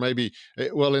leadership, or maybe,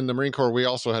 well, in the Marine Corps, we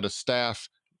also had a staff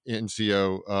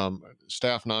NCO,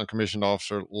 staff non-commissioned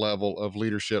officer level of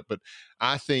leadership. But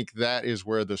I think that is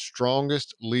where the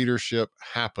strongest leadership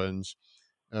happens,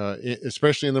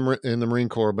 especially in the Marine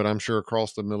Corps, but I'm sure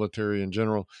across the military in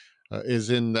general, is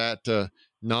in that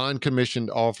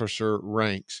non-commissioned officer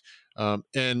ranks.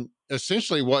 And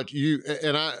essentially, what you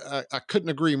and I couldn't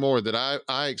agree more that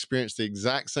I experienced the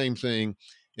exact same thing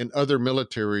in other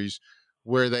militaries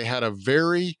where they had a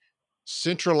very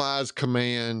centralized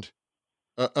command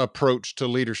approach to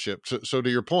leadership. So to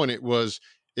your point, it was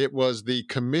the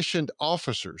commissioned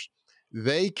officers.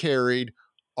 They carried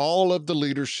all of the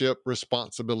leadership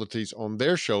responsibilities on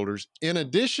their shoulders, in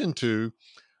addition to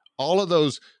all of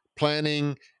those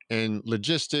planning and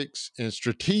logistics and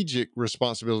strategic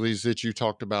responsibilities that you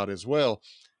talked about as well.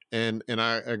 And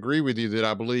I agree with you that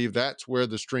I believe that's where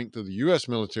the strength of the U.S.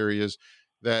 military is,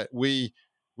 that we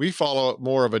follow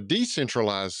more of a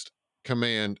decentralized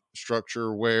command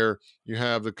structure where you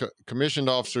have the commissioned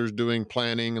officers doing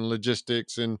planning and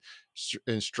logistics and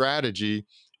strategy,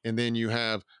 and then you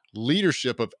have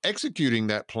leadership of executing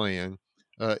that plan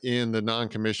in the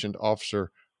non-commissioned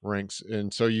officer ranks.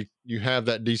 And so you have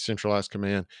that decentralized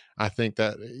command. I think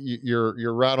that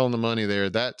you're right on the money there.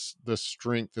 That's the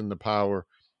strength and the power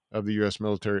of the U.S.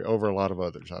 military over a lot of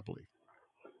others, I believe.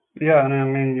 Yeah, and I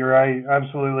mean you're right,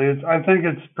 absolutely. I think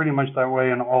it's pretty much that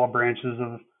way in all branches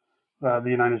of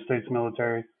the United States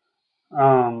military.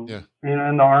 Yeah.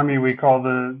 In the Army, we call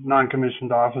the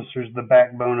non-commissioned officers the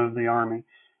backbone of the Army,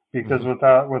 because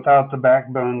Hmm. without the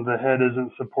backbone, the head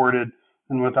isn't supported,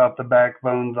 and without the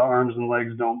backbone, the arms and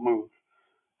legs don't move.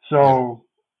 Yeah. So,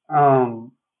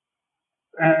 um,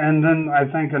 and then I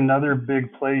think another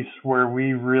big place where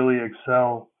we really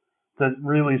excel, that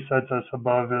really sets us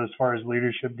above as far as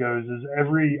leadership goes, is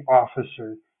every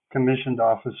officer, commissioned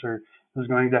officer, is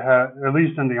going to have, at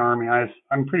least in the Army,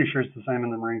 I'm pretty sure it's the same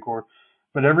in the Marine Corps,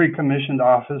 but every commissioned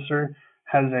officer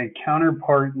has a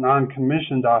counterpart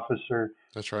non-commissioned officer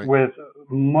That's right. with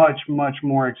much, much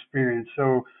more experience.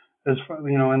 So,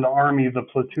 in the Army, the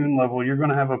platoon level, you're going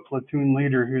to have a platoon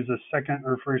leader who's a second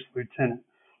or first lieutenant.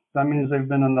 That means they've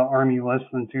been in the Army less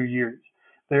than 2 years.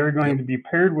 They are going Yep. to be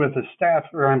paired with a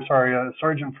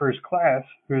sergeant first class,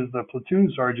 who is the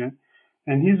platoon sergeant,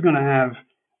 and he's going to have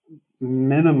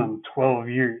minimum 12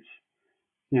 years,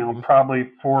 Mhm.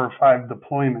 probably 4 or 5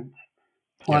 deployments,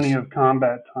 plenty Yes. of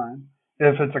combat time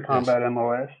if it's a Yes. combat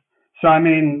MOS. So I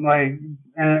mean, like,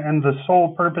 and the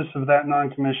sole purpose of that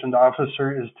non-commissioned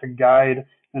officer is to guide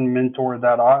and mentor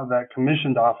that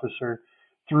commissioned officer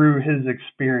through his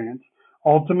experience.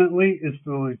 Ultimately, it's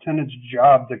the lieutenant's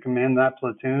job to command that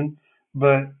platoon,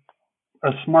 but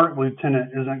a smart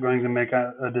lieutenant isn't going to make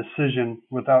a decision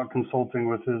without consulting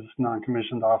with his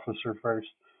non-commissioned officer first.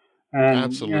 And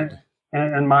Absolutely.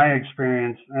 in my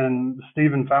experience, and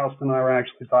Stephen Faust and I were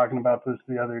actually talking about this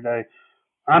the other day,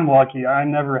 I'm lucky. I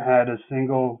never had a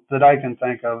single, that I can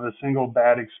think of, a single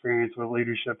bad experience with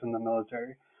leadership in the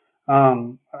military.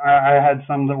 I had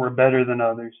some that were better than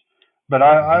others, but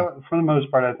Hmm. for the most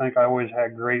part, I think I always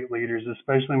had great leaders,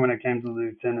 especially when it came to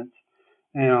lieutenants.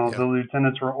 Yeah. The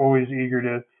lieutenants were always eager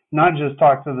to not just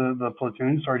talk to the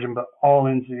platoon sergeant, but all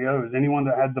NCOs, anyone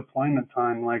that had deployment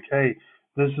time, like, hey,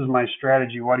 this is my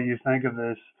strategy. What do you think of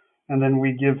this? And then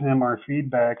we give him our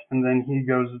feedback, and then he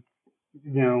goes,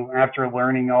 after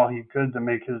learning all he could to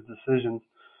make his decisions.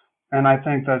 And I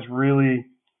think that's the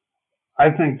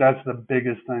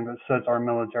biggest thing that sets our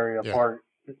military Yeah. apart,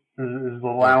 is Yeah.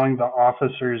 allowing the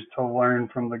officers to learn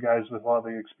from the guys with all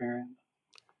the experience.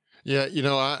 Yeah.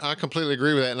 I completely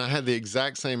agree with that. And I had the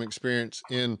exact same experience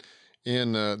in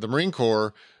the Marine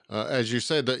Corps. As you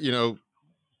said, that,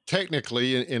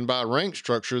 technically and by rank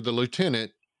structure, the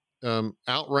lieutenant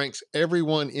outranks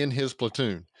everyone in his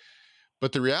platoon.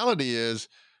 But the reality is,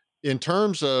 in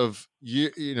terms of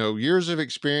years of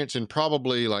experience and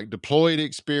probably like deployed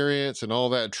experience and all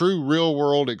that true real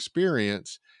world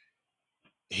experience,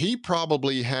 he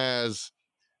probably has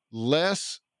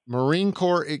less Marine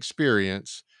Corps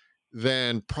experience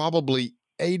than probably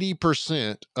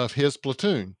 80% of his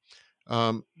platoon.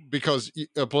 Because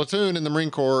a platoon in the Marine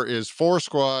Corps is 4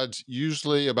 squads,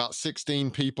 usually about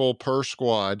 16 people per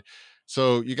squad.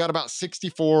 So you got about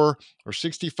 64 or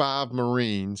 65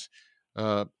 Marines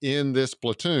in this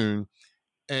platoon.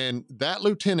 And that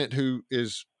lieutenant who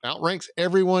outranks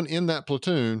everyone in that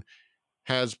platoon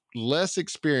has less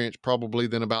experience probably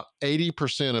than about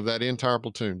 80% of that entire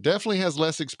platoon. Definitely has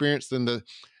less experience than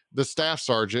the staff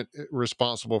sergeant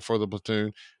responsible for the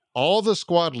platoon. All the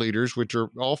squad leaders, which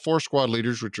are all 4 squad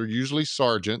leaders, which are usually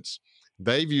sergeants,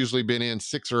 they've usually been in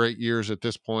 6 or 8 years at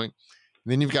this point.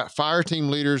 And then you've got fire team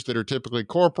leaders that are typically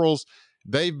corporals.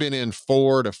 They've been in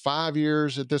 4 to 5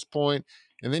 years at this point.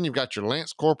 And then you've got your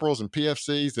lance corporals and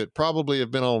PFCs that probably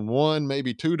have been on 1,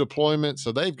 maybe 2 deployments.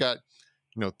 So they've got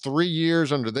 3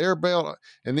 years under their belt,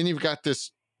 and then you've got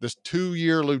this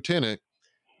 2-year lieutenant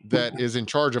that is in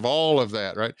charge of all of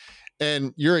that, right?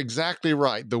 And you're exactly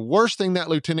right. The worst thing that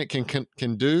lieutenant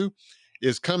can do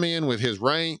is come in with his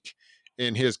rank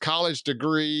and his college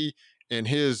degree and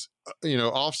his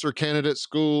officer candidate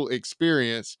school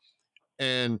experience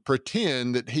and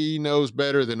pretend that he knows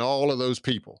better than all of those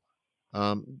people.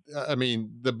 I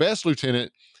mean, the best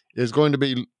lieutenant is going to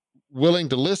be willing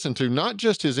to listen to not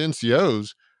just his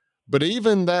NCOs, but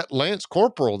even that Lance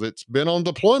Corporal that's been on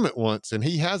deployment once and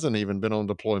he hasn't even been on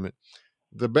deployment.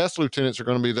 The best lieutenants are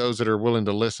going to be those that are willing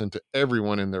to listen to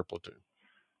everyone in their platoon.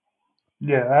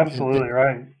 Yeah, absolutely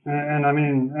right. And I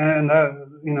mean, and that,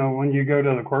 when you go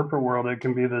to the corporate world, it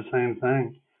can be the same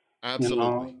thing.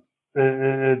 Absolutely.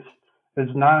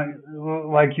 It's not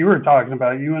like you were talking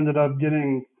about. You ended up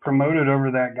getting promoted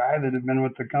over that guy that had been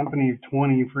with the company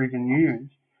 20 freaking years.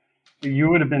 You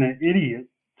would have been an idiot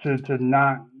to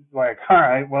not like, all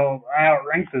right, well, I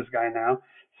outrank this guy now.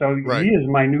 So Right. he is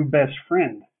my new best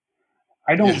friend.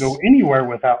 I don't go Yes. anywhere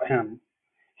without him.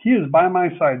 He is by my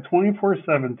side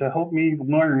 24/7 to help me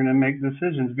learn and make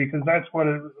decisions, because that's what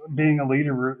being a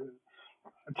leader,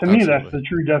 to me, that's Absolutely. the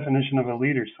true definition of a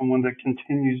leader, someone that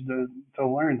continues to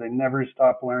learn. They never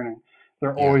stop learning.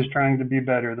 They're Yeah. always trying to be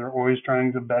better. They're always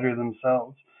trying to better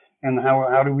themselves. And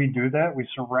how do we do that? We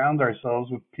surround ourselves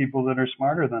with people that are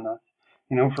smarter than us.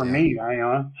 For Yeah. me,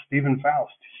 Stephen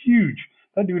Faust, huge.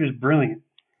 That dude is brilliant.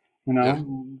 Yeah.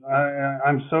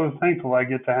 I'm so thankful I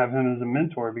get to have him as a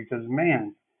mentor, because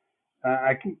man,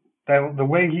 I can the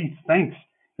way he thinks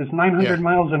is 900 Yeah.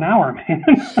 miles an hour, man.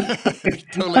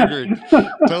 Totally agree.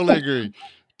 Totally agree.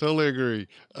 Totally agree.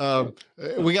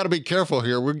 We got to be careful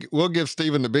here. We'll give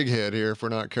Stephen the big head here if we're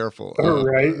not careful.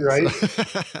 Right.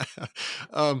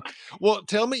 Well,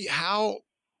 tell me how.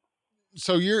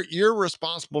 So you're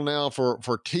responsible now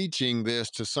for teaching this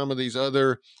to some of these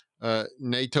other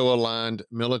NATO aligned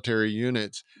military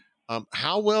units.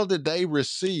 How well did they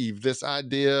receive this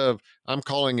idea of, I'm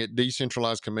calling it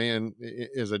decentralized command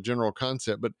is a general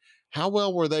concept, but how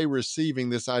well were they receiving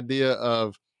this idea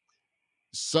of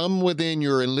some within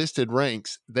your enlisted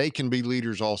ranks, they can be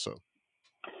leaders also?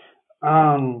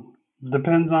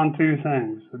 Depends on two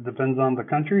things. It depends on the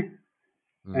country,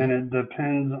 Mm-hmm. and it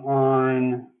depends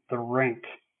on the rank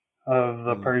of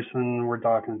the Mm-hmm. person we're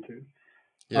talking to.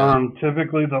 Yeah.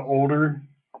 Typically, the older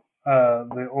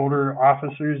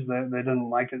officers, they didn't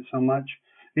like it so much.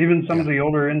 Even some of Yeah. the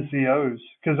older NCOs,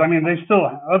 because I mean,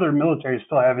 other militaries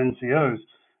still have NCOs.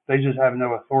 They just have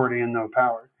no authority and no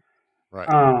power. Right.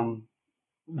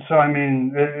 So I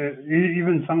mean,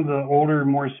 even some of the older,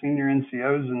 more senior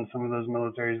NCOs in some of those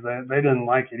militaries, they didn't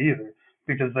like it either,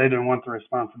 because they didn't want the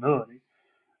responsibility.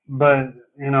 But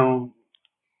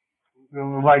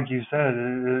like you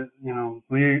said,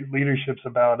 leadership's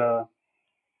about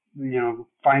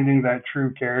finding that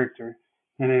true character.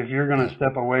 And if you're going Yeah. to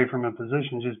step away from a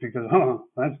position just because, oh,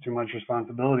 that's too much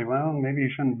responsibility, well, maybe you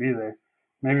shouldn't be there.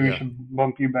 Maybe we Yeah. should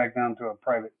bump you back down to a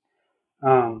private.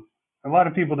 Um, a lot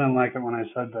of people didn't like it when I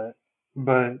said that,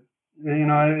 but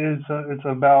it's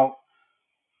about,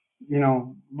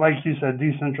 like you said,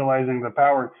 decentralizing the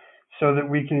power so that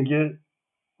we can get,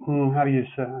 how do you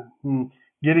say,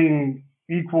 getting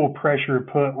equal pressure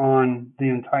put on the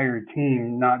entire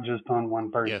team, not just on one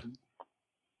Yeah. person.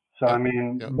 So I Yep.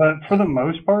 mean, Yep. but for Yep. the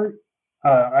most part,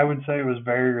 I would say it was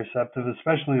very receptive,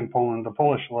 especially in Poland. The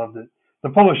Polish loved it. The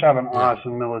Polish have an Yeah.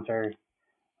 awesome military.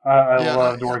 I Yeah.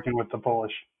 loved working with the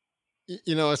Polish.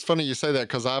 It's funny you say that,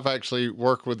 because I've actually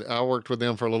worked with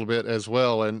them for a little bit as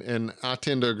well, and I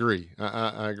tend to agree.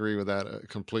 I agree with that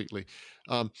completely.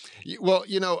 Well,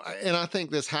 and I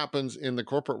think this happens in the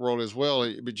corporate world as well.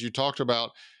 But you talked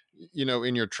about,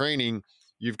 in your training,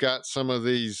 you've got some of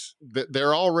these that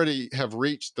they're already have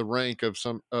reached the rank of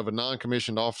a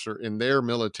non-commissioned officer in their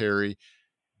military,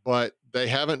 but they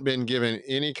haven't been given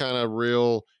any kind of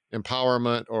real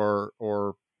empowerment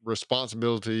or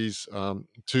responsibilities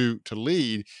to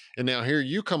lead. And now here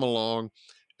you come along,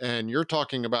 and you're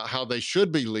talking about how they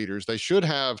should be leaders. They should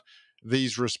have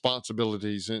these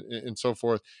responsibilities and so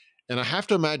forth. And I have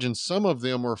to imagine some of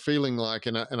them are feeling like,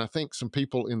 and I think some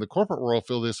people in the corporate world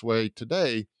feel this way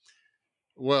today.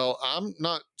 Well, I'm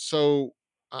not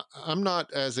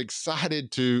as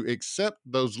excited to accept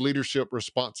those leadership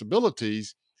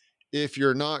responsibilities if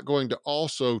you're not going to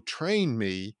also train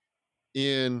me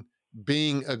in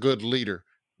being a good leader.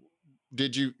 Do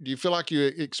you feel like you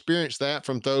experienced that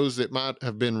from those that might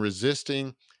have been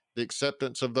resisting the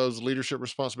acceptance of those leadership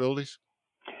responsibilities?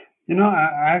 I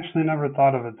actually never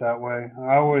thought of it that way.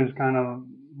 I always kind of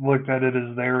looked at it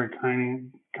as they were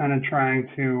kind of trying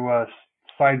to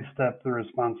sidestep the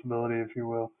responsibility, if you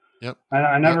will. Yep.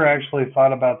 I Yep. never actually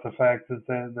thought about the fact that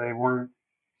they weren't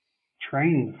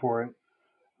trained for it.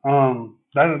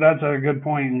 That's a good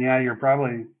point. And yeah, you're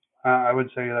probably, I would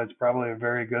say that's probably a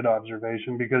very good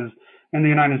observation, because in the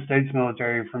United States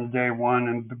military, from day one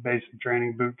in basic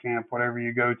training, boot camp, whatever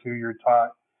you go to, you're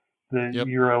taught that Yep.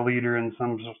 you're a leader in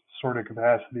some sort of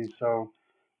capacity. So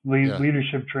Yeah.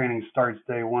 leadership training starts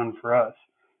day one for us,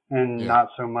 and Yeah. not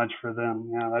so much for them.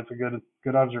 Yeah, that's a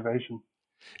good observation.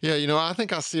 Yeah, I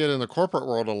think I see it in the corporate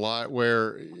world a lot,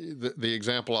 where the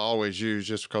example I always use,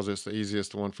 just because it's the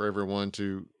easiest one for everyone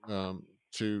to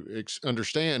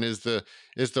understand, is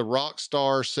the rock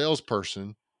star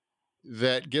salesperson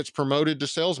that gets promoted to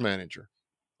sales manager,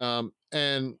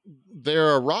 and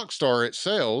they're a rock star at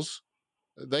sales.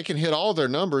 They can hit all their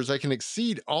numbers, they can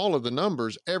exceed all of the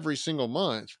numbers every single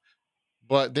month.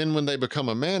 But then when they become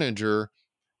a manager,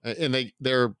 and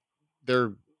they're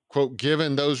quote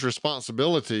given those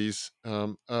responsibilities,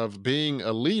 of being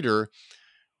a leader,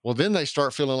 well, then they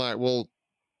start feeling like, well,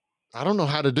 I don't know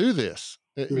how to do this.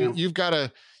 Yeah. You've got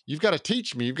to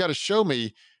teach me. You've got to show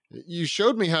me. You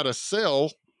showed me how to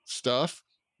sell stuff.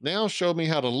 Now show me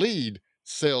how to lead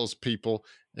salespeople.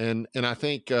 And I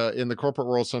think, in the corporate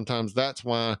world, sometimes that's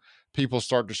why people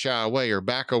start to shy away or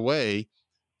back away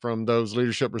from those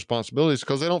leadership responsibilities,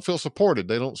 because they don't feel supported.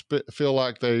 They don't feel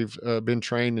like they've been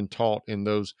trained and taught in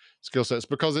those skill sets,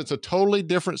 because it's a totally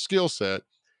different skill set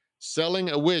selling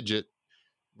a widget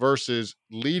versus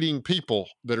leading people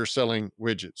that are selling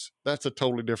widgets. That's a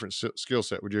totally different skill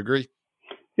set. Would you agree?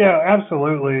 Yeah,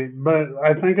 absolutely. But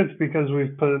I think it's because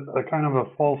we've put a kind of a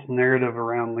false narrative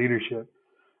around leadership.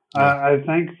 Yeah.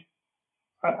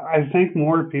 I think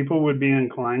more people would be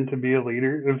inclined to be a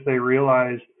leader if they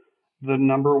realize the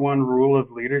number one rule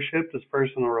of leadership is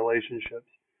personal relationships.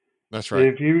 That's right.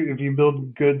 If you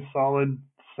build good, solid,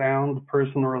 sound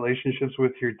personal relationships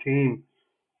with your team,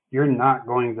 you're not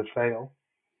going to fail.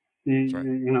 You, That's right.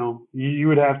 you know, you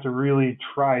would have to really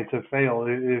try to fail.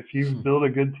 If you build a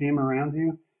good team around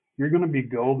you, you're going to be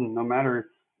golden, no matter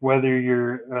whether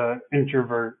you're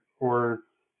introvert or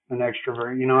an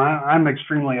extrovert. I'm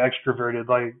extremely extroverted.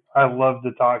 Like, I love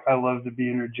to talk. I love to be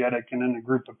energetic and in a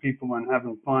group of people and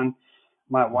having fun.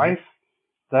 My Mhm. wife,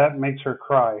 that makes her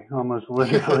cry almost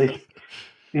literally.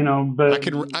 But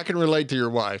I can relate to your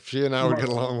wife. She and I would my, get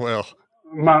along well.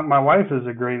 my wife is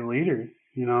a great leader.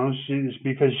 She's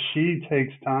because she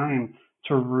takes time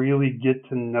to really get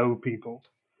to know people.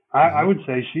 I Hmm. would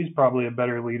say she's probably a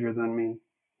better leader than me,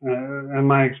 in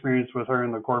my experience with her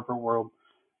in the corporate world.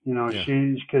 Yeah.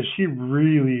 Because she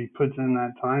really puts in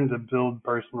that time to build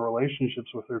personal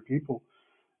relationships with her people.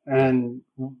 Yeah. And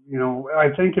I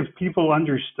think if people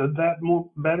understood that more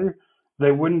better,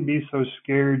 they wouldn't be so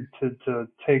scared to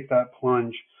take that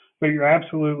plunge. But you're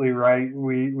absolutely right.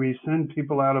 We send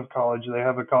people out of college. They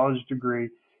have a college degree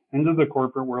into the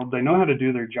corporate world. They know how to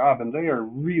do their job, and they are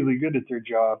really good at their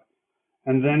job.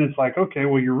 And then it's like, okay,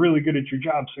 well, you're really good at your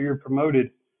job, so you're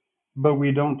promoted. But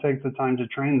we don't take the time to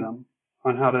train them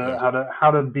on Yeah.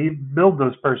 how to build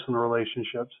those personal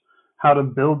relationships, how to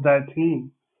build that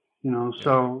team. Yeah.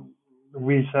 So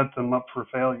we set them up for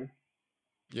failure.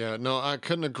 Yeah, no, I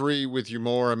couldn't agree with you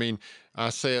more. I mean, I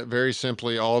say it very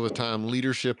simply all the time.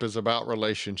 Leadership is about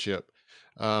relationship.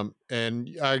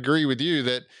 And I agree with you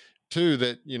that too,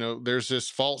 that, there's this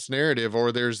false narrative,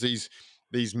 or there's these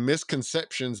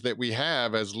misconceptions that we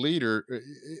have as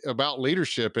about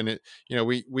leadership. And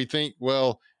we think,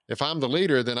 well, if I'm the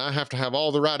leader, then I have to have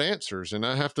all the right answers, and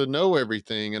I have to know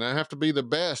everything, and I have to be the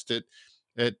best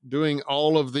at doing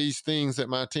all of these things that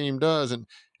my team does. And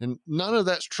none of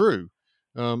that's true.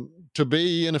 To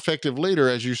be an effective leader,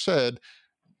 as you said,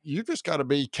 you just got to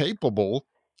be capable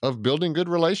of building good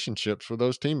relationships with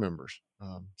those team members.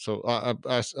 So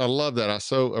I love that. I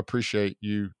so appreciate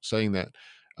you saying that.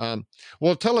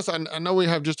 Well, tell us. I know we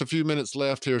have just a few minutes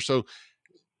left here, so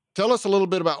tell us a little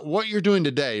bit about what you're doing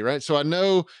today, right? So I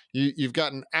know you've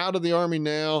gotten out of the Army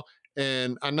now,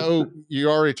 and I know you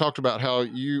already talked about how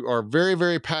you are very,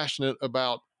 very passionate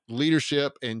about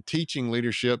leadership and teaching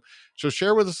leadership. So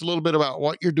share with us a little bit about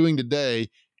what you're doing today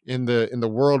in the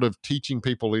world of teaching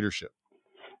people leadership.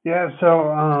 Yeah.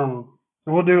 So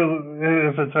we'll do,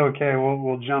 if it's okay.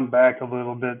 We'll jump back a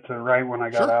little bit to right when I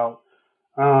got Sure. out.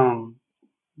 Um,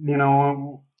 you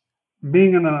know,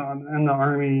 being in the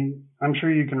army, I'm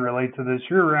sure you can relate to this.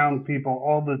 You're around people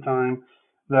all the time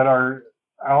that are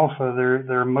alpha.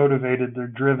 They're motivated. They're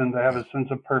driven. They have Yeah. a sense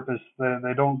of purpose.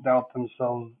 They don't doubt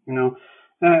themselves.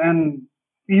 And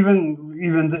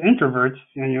even the introverts.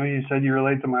 You said you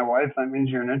relate to my wife. That means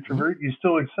you're an Hmm. introvert. You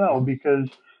still excel Hmm. because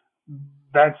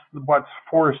that's what's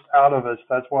forced out of us.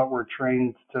 That's what we're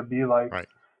trained to be like. Right.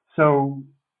 So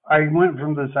I went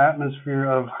from this atmosphere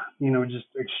of, just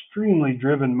extremely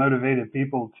driven, motivated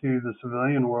people to the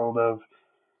civilian world of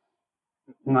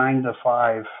 9 to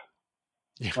 5.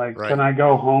 Yeah. Like, Right. can I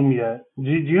go home yet? Do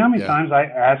you know how many Yeah. times I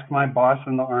asked my boss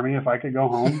in the Army if I could go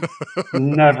home?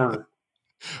 Never.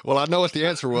 Well, I know what the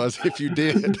answer was if you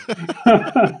did.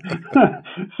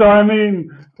 So, I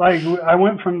mean, like, I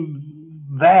went from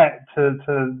that to,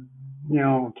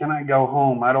 can I go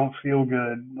home? I don't feel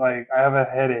good. Like, I have a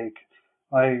headache.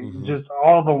 Like, Hmm. just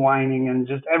all the whining and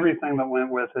just everything that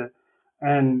went with it.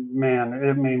 And man,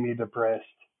 it made me depressed.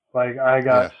 Like, I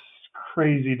got Yeah.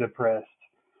 crazy depressed.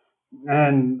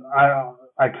 And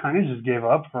I kind of just gave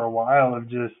up for a while of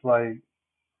just like,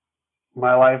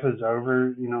 my life is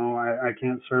over. I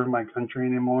can't serve my country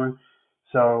anymore.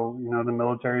 So, the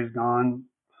military's gone.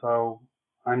 So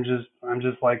I'm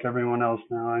just like everyone else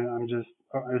now. I'm just,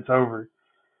 it's over.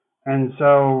 And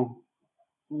so,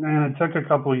 man, it took a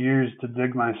couple of years to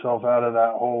dig myself out of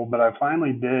that hole, but I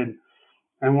finally did.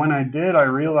 And when I did, I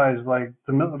realized like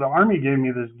the Army gave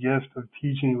me this gift of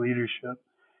teaching leadership.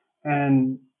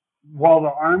 And while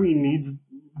the Army needs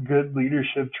good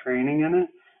leadership training in it,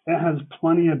 it has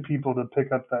plenty of people to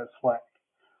pick up that slack.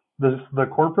 The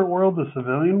corporate world, the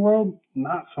civilian world,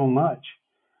 not so much.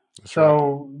 That's right.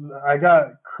 So I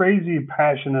got crazy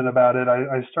passionate about it.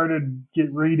 I started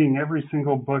reading every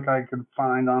single book I could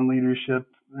find on leadership,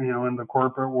 in the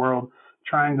corporate world,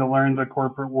 trying to learn the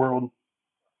corporate world.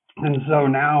 And so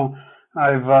now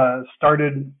I've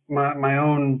started my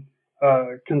own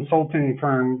consulting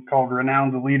firm called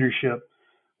Renowned Leadership,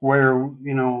 where,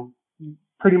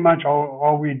 pretty much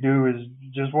all we do is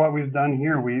just what we've done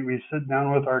here. We sit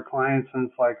down with our clients and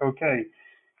it's like, okay,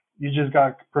 you just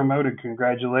got promoted.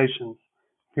 Congratulations.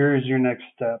 Here's your next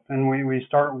step. And we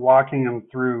start walking them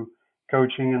through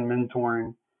coaching and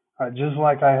mentoring, just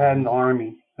like I had in Hmm. the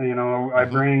Army. I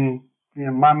Hmm. bring,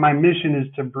 my mission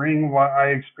is to bring what I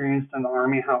experienced in the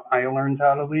Army, how I learned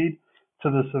how to lead, to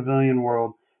the civilian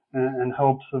world, and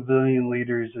help civilian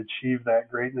leaders achieve that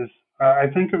greatness. I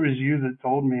think it was you that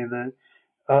told me that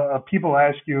people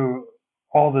ask you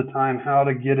all the time how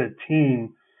to get a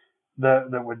team that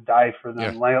would die for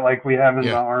Yeah. them, like we have in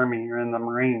the Yeah. Army or in the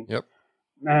Marines. Yep.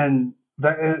 And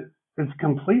it's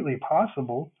completely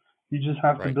possible. You just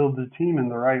have to Right. build the team in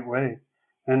the right way.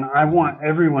 And I Hmm. want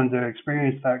everyone to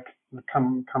experience that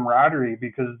camaraderie,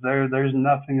 because there's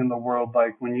nothing in the world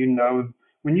like when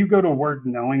you go to work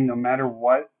knowing no matter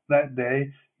what that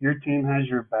day your team has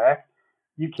your back.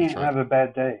 You That's can't right. have a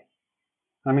bad day.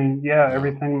 I mean, yeah, No.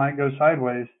 everything might go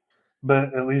sideways,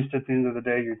 but at least at the end of the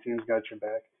day, your team's got your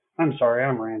back. I'm sorry,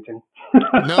 I'm ranting.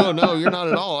 No, no, you're not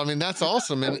at all. I mean, that's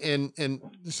awesome, and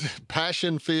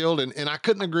passion field, and I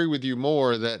couldn't agree with you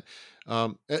more that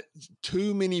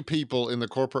too many people in the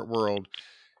corporate world,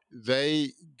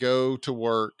 they go to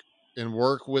work and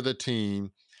work with a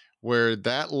team where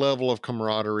that level of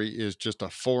camaraderie is just a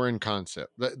foreign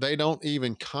concept. They don't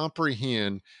even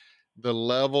comprehend the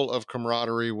level of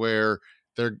camaraderie where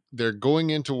they're going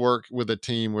into work with a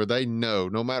team where they know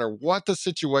no matter what the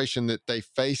situation that they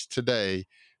face today,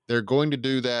 they're going to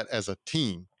do that as a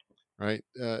team, right?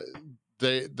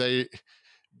 They they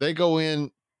they go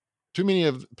in. Too many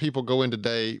of people go in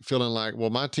today feeling like, well,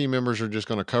 my team members are just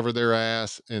going to cover their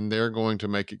ass and they're going to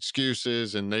make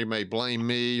excuses and they may blame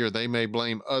me or they may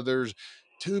blame others.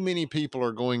 Too many people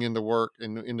are going into work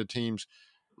and into teams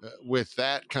with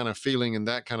that kind of feeling and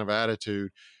that kind of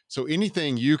attitude. So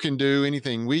anything you can do,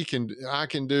 anything I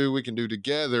can do, we can do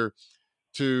together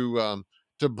to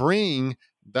bring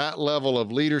that level of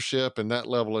leadership and that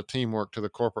level of teamwork to the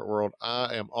corporate world.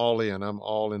 I am all in. I'm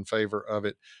all in favor of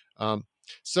it. Um,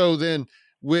 so then,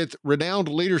 with Renowned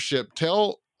Leadership,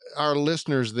 tell our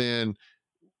listeners then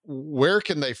where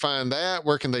can they find that?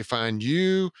 Where can they find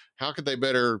you? How could they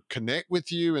better connect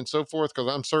with you and so forth? Because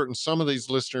I'm certain some of these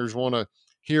listeners want to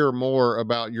hear more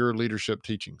about your leadership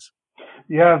teachings.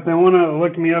 Yeah, if they want to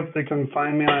look me up, they can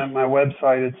find me on my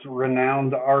website. It's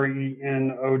renowned,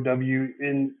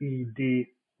 RENOWNED,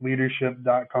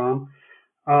 leadership.com.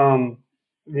 Um,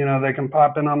 they can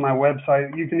pop in on my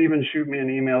website. You can even shoot me an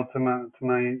email to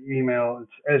my email.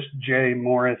 It's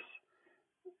sjmorris,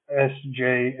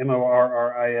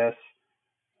 SJMORRIS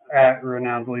at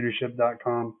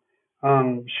renownedleadership.com.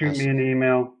 Shoot me Awesome. an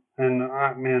email, and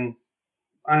man,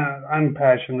 I'm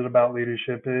passionate about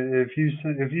leadership. If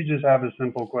you just have a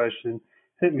simple question,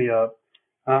 hit me up.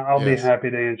 I'll be Yes. happy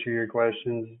to answer your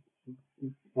questions.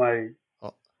 Like,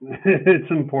 Uh, it's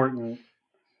important.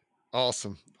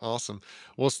 Awesome. Awesome.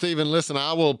 Well, Stephen, listen,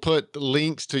 I will put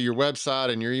links to your website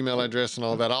and your email address and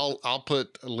all that. I'll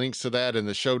put links to that in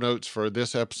the show notes for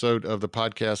this episode of the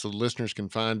podcast, so the listeners can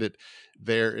find it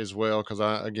there as well. Because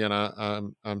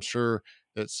I'm sure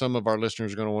that some of our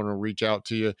listeners are going to want to reach out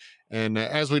to you. And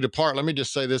as we depart, let me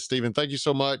just say this, Stephen, thank you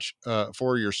so much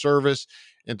for your service,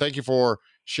 and thank you for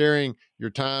sharing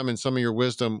your time and some of your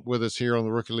wisdom with us here on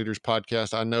the Rookie Leaders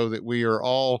Podcast. I know that we are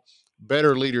all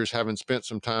better leaders having spent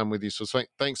some time with you. So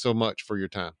thanks so much for your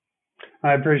time.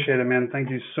 I appreciate it, man. Thank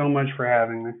you so much for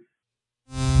having me.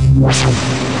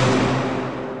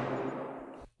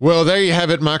 Well, there you have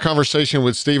it, my conversation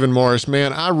with Stephen Morris.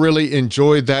 Man, I really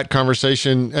enjoyed that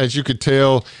conversation. As you could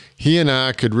tell, he and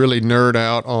I could really nerd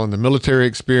out on the military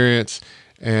experience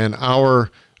and our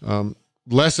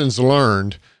lessons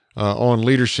learned on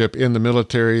leadership in the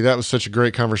military. That was such a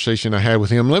great conversation I had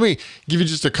with him. Let me give you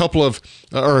just a couple of,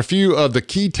 or a few of the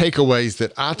key takeaways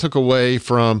that I took away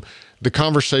from the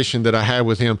conversation that I had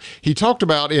with him. He talked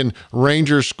about in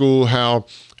Ranger School how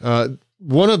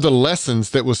one of the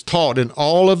lessons that was taught in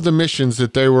all of the missions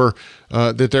that they were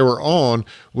on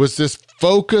was this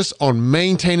focus on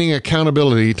maintaining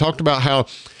accountability. He talked about how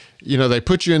they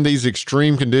put you in these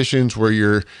extreme conditions where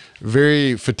you're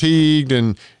very fatigued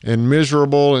and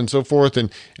miserable and so forth.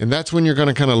 And that's when you're going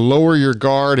to kind of lower your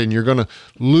guard and you're going to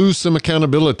lose some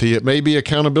accountability. It may be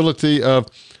accountability of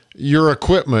your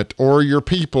equipment or your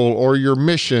people or your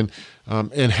mission,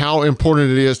 and how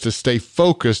important it is to stay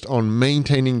focused on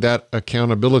maintaining that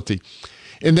accountability.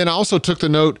 And then I also took the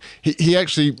note, he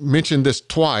actually mentioned this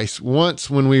twice, once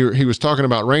when he was talking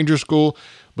about Ranger School,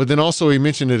 but then also he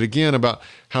mentioned it again about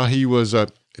how he was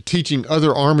teaching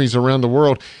other armies around the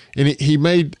world. And he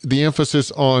made the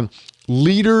emphasis on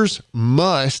leaders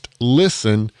must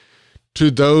listen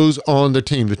to those on the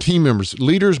team members.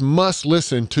 Leaders must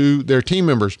listen to their team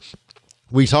members.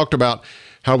 We talked about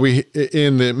how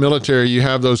in the military, you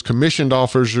have those commissioned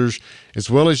officers, as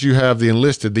well as you have the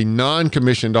enlisted, the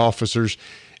non-commissioned officers,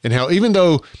 and how even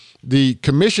though the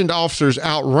commissioned officers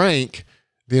outrank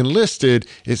the enlisted,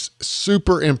 it's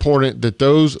super important that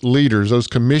those leaders, those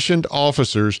commissioned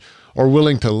officers, are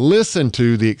willing to listen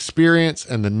to the experience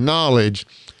and the knowledge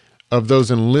of those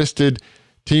enlisted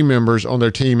team members on their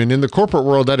team. And in the corporate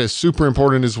world, that is super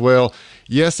important as well.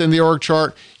 Yes, in the org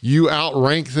chart, you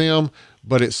outrank them,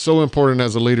 but it's so important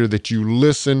as a leader that you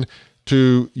listen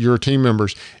to your team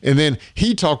members. And then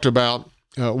he talked about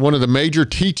one of the major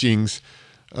teachings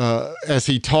as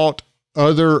he taught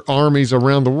other armies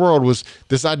around the world was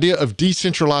this idea of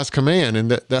decentralized command, and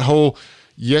that whole,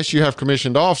 yes, you have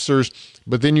commissioned officers,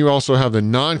 but then you also have the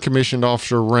non-commissioned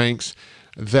officer ranks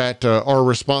that are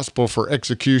responsible for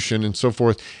execution and so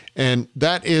forth. And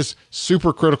that is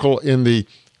super critical in the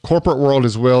corporate world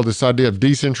as well, this idea of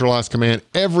decentralized command.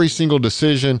 Every single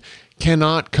decision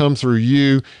cannot come through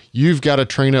you. You've got to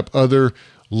train up other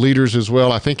leaders as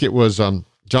well. I think it was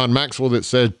John Maxwell that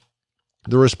said,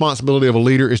 the responsibility of a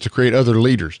leader is to create other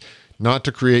leaders, not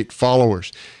to create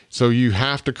followers. So you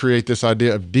have to create this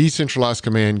idea of decentralized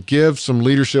command, give some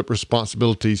leadership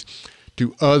responsibilities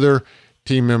to other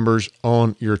team members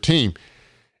on your team.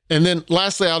 And then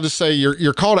lastly, I'll just say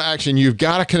your call to action, you've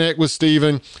got to connect with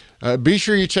Stephen. Be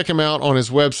sure you check him out on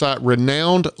his website,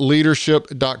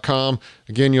 renownedleadership.com.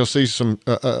 Again, you'll see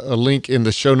a link in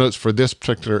the show notes for this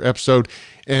particular episode.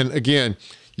 And again,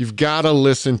 you've got to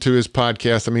listen to his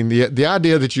podcast. I mean, the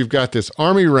idea that you've got this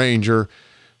Army Ranger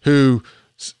who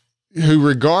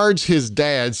regards his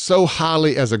dad so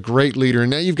highly as a great leader,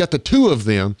 and now you've got the two of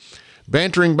them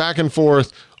bantering back and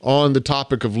forth on the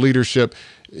topic of leadership.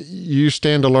 You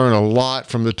stand to learn a lot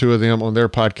from the two of them on their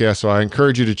podcast, so I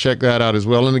encourage you to check that out as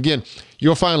well. And again,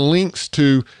 you'll find links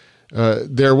to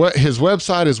his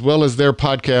website as well as their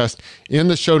podcast in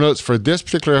the show notes for this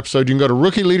particular episode. You can go to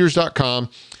rookieleaders.com.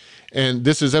 And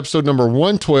this is episode number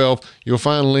 112. You'll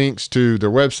find links to their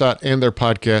website and their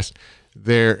podcast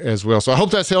there as well. So I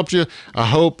hope that's helped you. I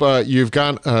hope you've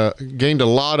gained a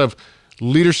lot of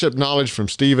leadership knowledge from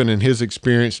Stephen and his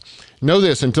experience. Know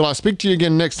this, until I speak to you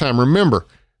again next time, remember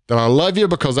that I love you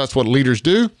because that's what leaders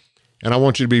do, and I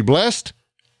want you to be blessed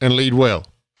and lead well.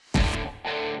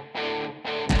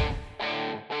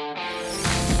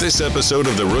 This episode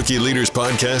of the Rookie Leaders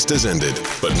Podcast has ended,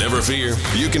 but never fear,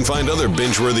 you can find other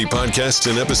binge-worthy podcasts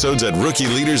and episodes at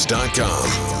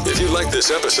rookieleaders.com. If you like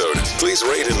this episode, please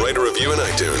rate and write a review in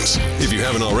iTunes. If you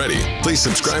haven't already, please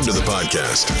subscribe to the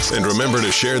podcast. And remember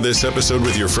to share this episode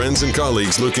with your friends and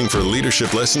colleagues looking for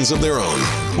leadership lessons of their own.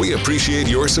 We appreciate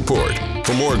your support.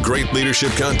 For more great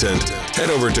leadership content,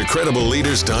 head over to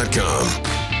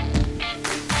credibleleaders.com.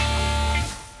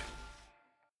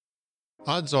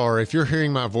 Odds are, if you're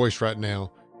hearing my voice right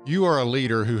now, You are a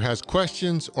leader who has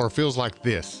questions or feels like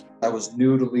this. I was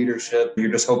new to leadership.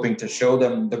 You're just hoping to show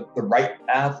them the right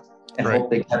path and Right. hope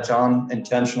they catch on,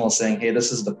 intentional, saying, hey,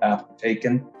 this is the path we're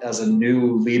taking. As a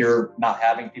new leader, not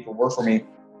having people work for me,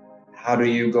 how do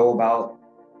you go about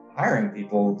hiring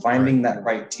people, finding that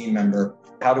right team member?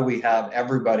 How do we have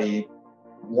everybody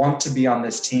want to be on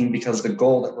this team because the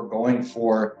goal that we're going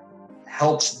for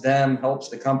helps them, helps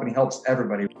the company, helps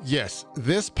everybody? Yes,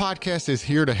 this podcast is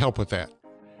here to help with that.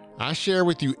 I share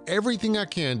with you everything I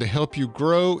can to help you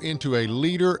grow into a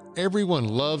leader everyone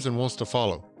loves and wants to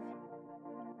follow.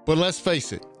 But let's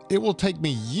face it, it will take me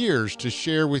years to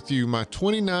share with you my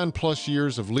 29 plus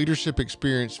years of leadership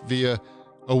experience via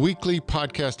a weekly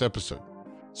podcast episode.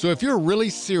 So if you're really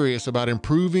serious about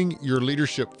improving your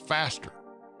leadership faster,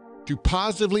 to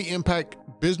positively impact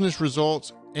business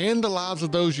results and the lives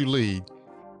of those you lead,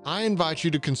 I invite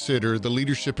you to consider the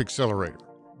Leadership Accelerator.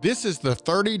 This is the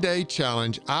 30-day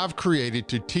challenge I've created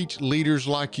to teach leaders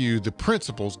like you the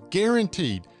principles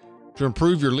guaranteed to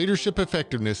improve your leadership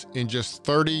effectiveness in just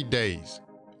 30 days.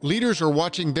 Leaders are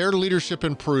watching their leadership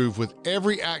improve with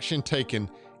every action taken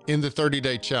in the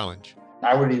 30-day challenge.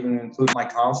 I would even include my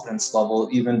confidence level,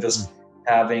 even just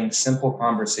having simple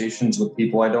conversations with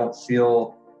people. I don't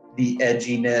feel the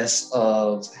edginess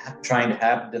of trying to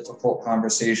have a difficult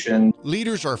conversation.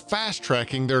 Leaders are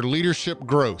fast-tracking their leadership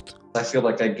growth. I feel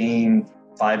like I gained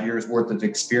 5 years worth of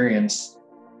experience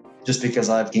just because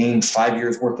I've gained 5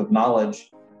 years worth of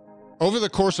knowledge. Over the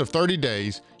course of 30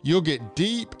 days, you'll get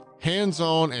deep,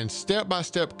 hands-on, and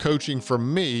step-by-step coaching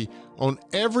from me on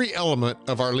every element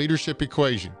of our leadership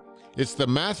equation. It's the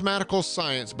mathematical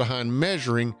science behind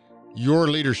measuring your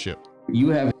leadership. You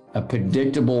have a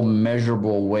predictable,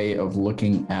 measurable way of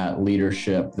looking at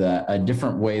leadership, that a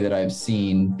different way that I've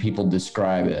seen people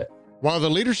describe it. While the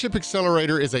Leadership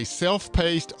Accelerator is a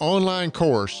self-paced online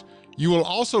course, you will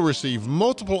also receive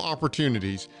multiple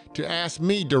opportunities to ask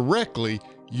me directly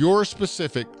your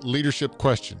specific leadership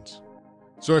questions.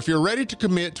 So if you're ready to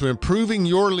commit to improving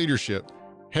your leadership,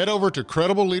 head over to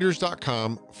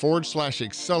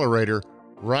credibleleaders.com/accelerator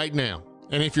right now.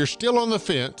 And if you're still on the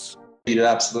fence, You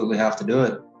absolutely have to do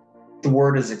it. The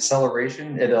word is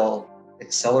acceleration. It'll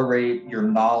accelerate your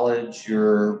knowledge,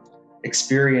 your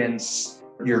experience,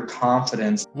 your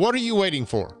confidence. what are you waiting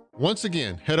for? Once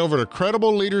again, head over to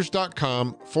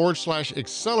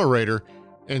credibleleaders.com/accelerator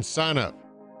and sign up.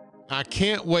 I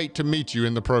can't wait to meet you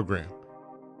in the program.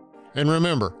 And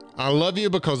remember, I love you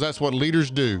because that's what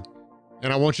leaders do,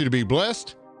 and I want you to be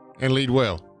blessed and lead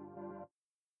well.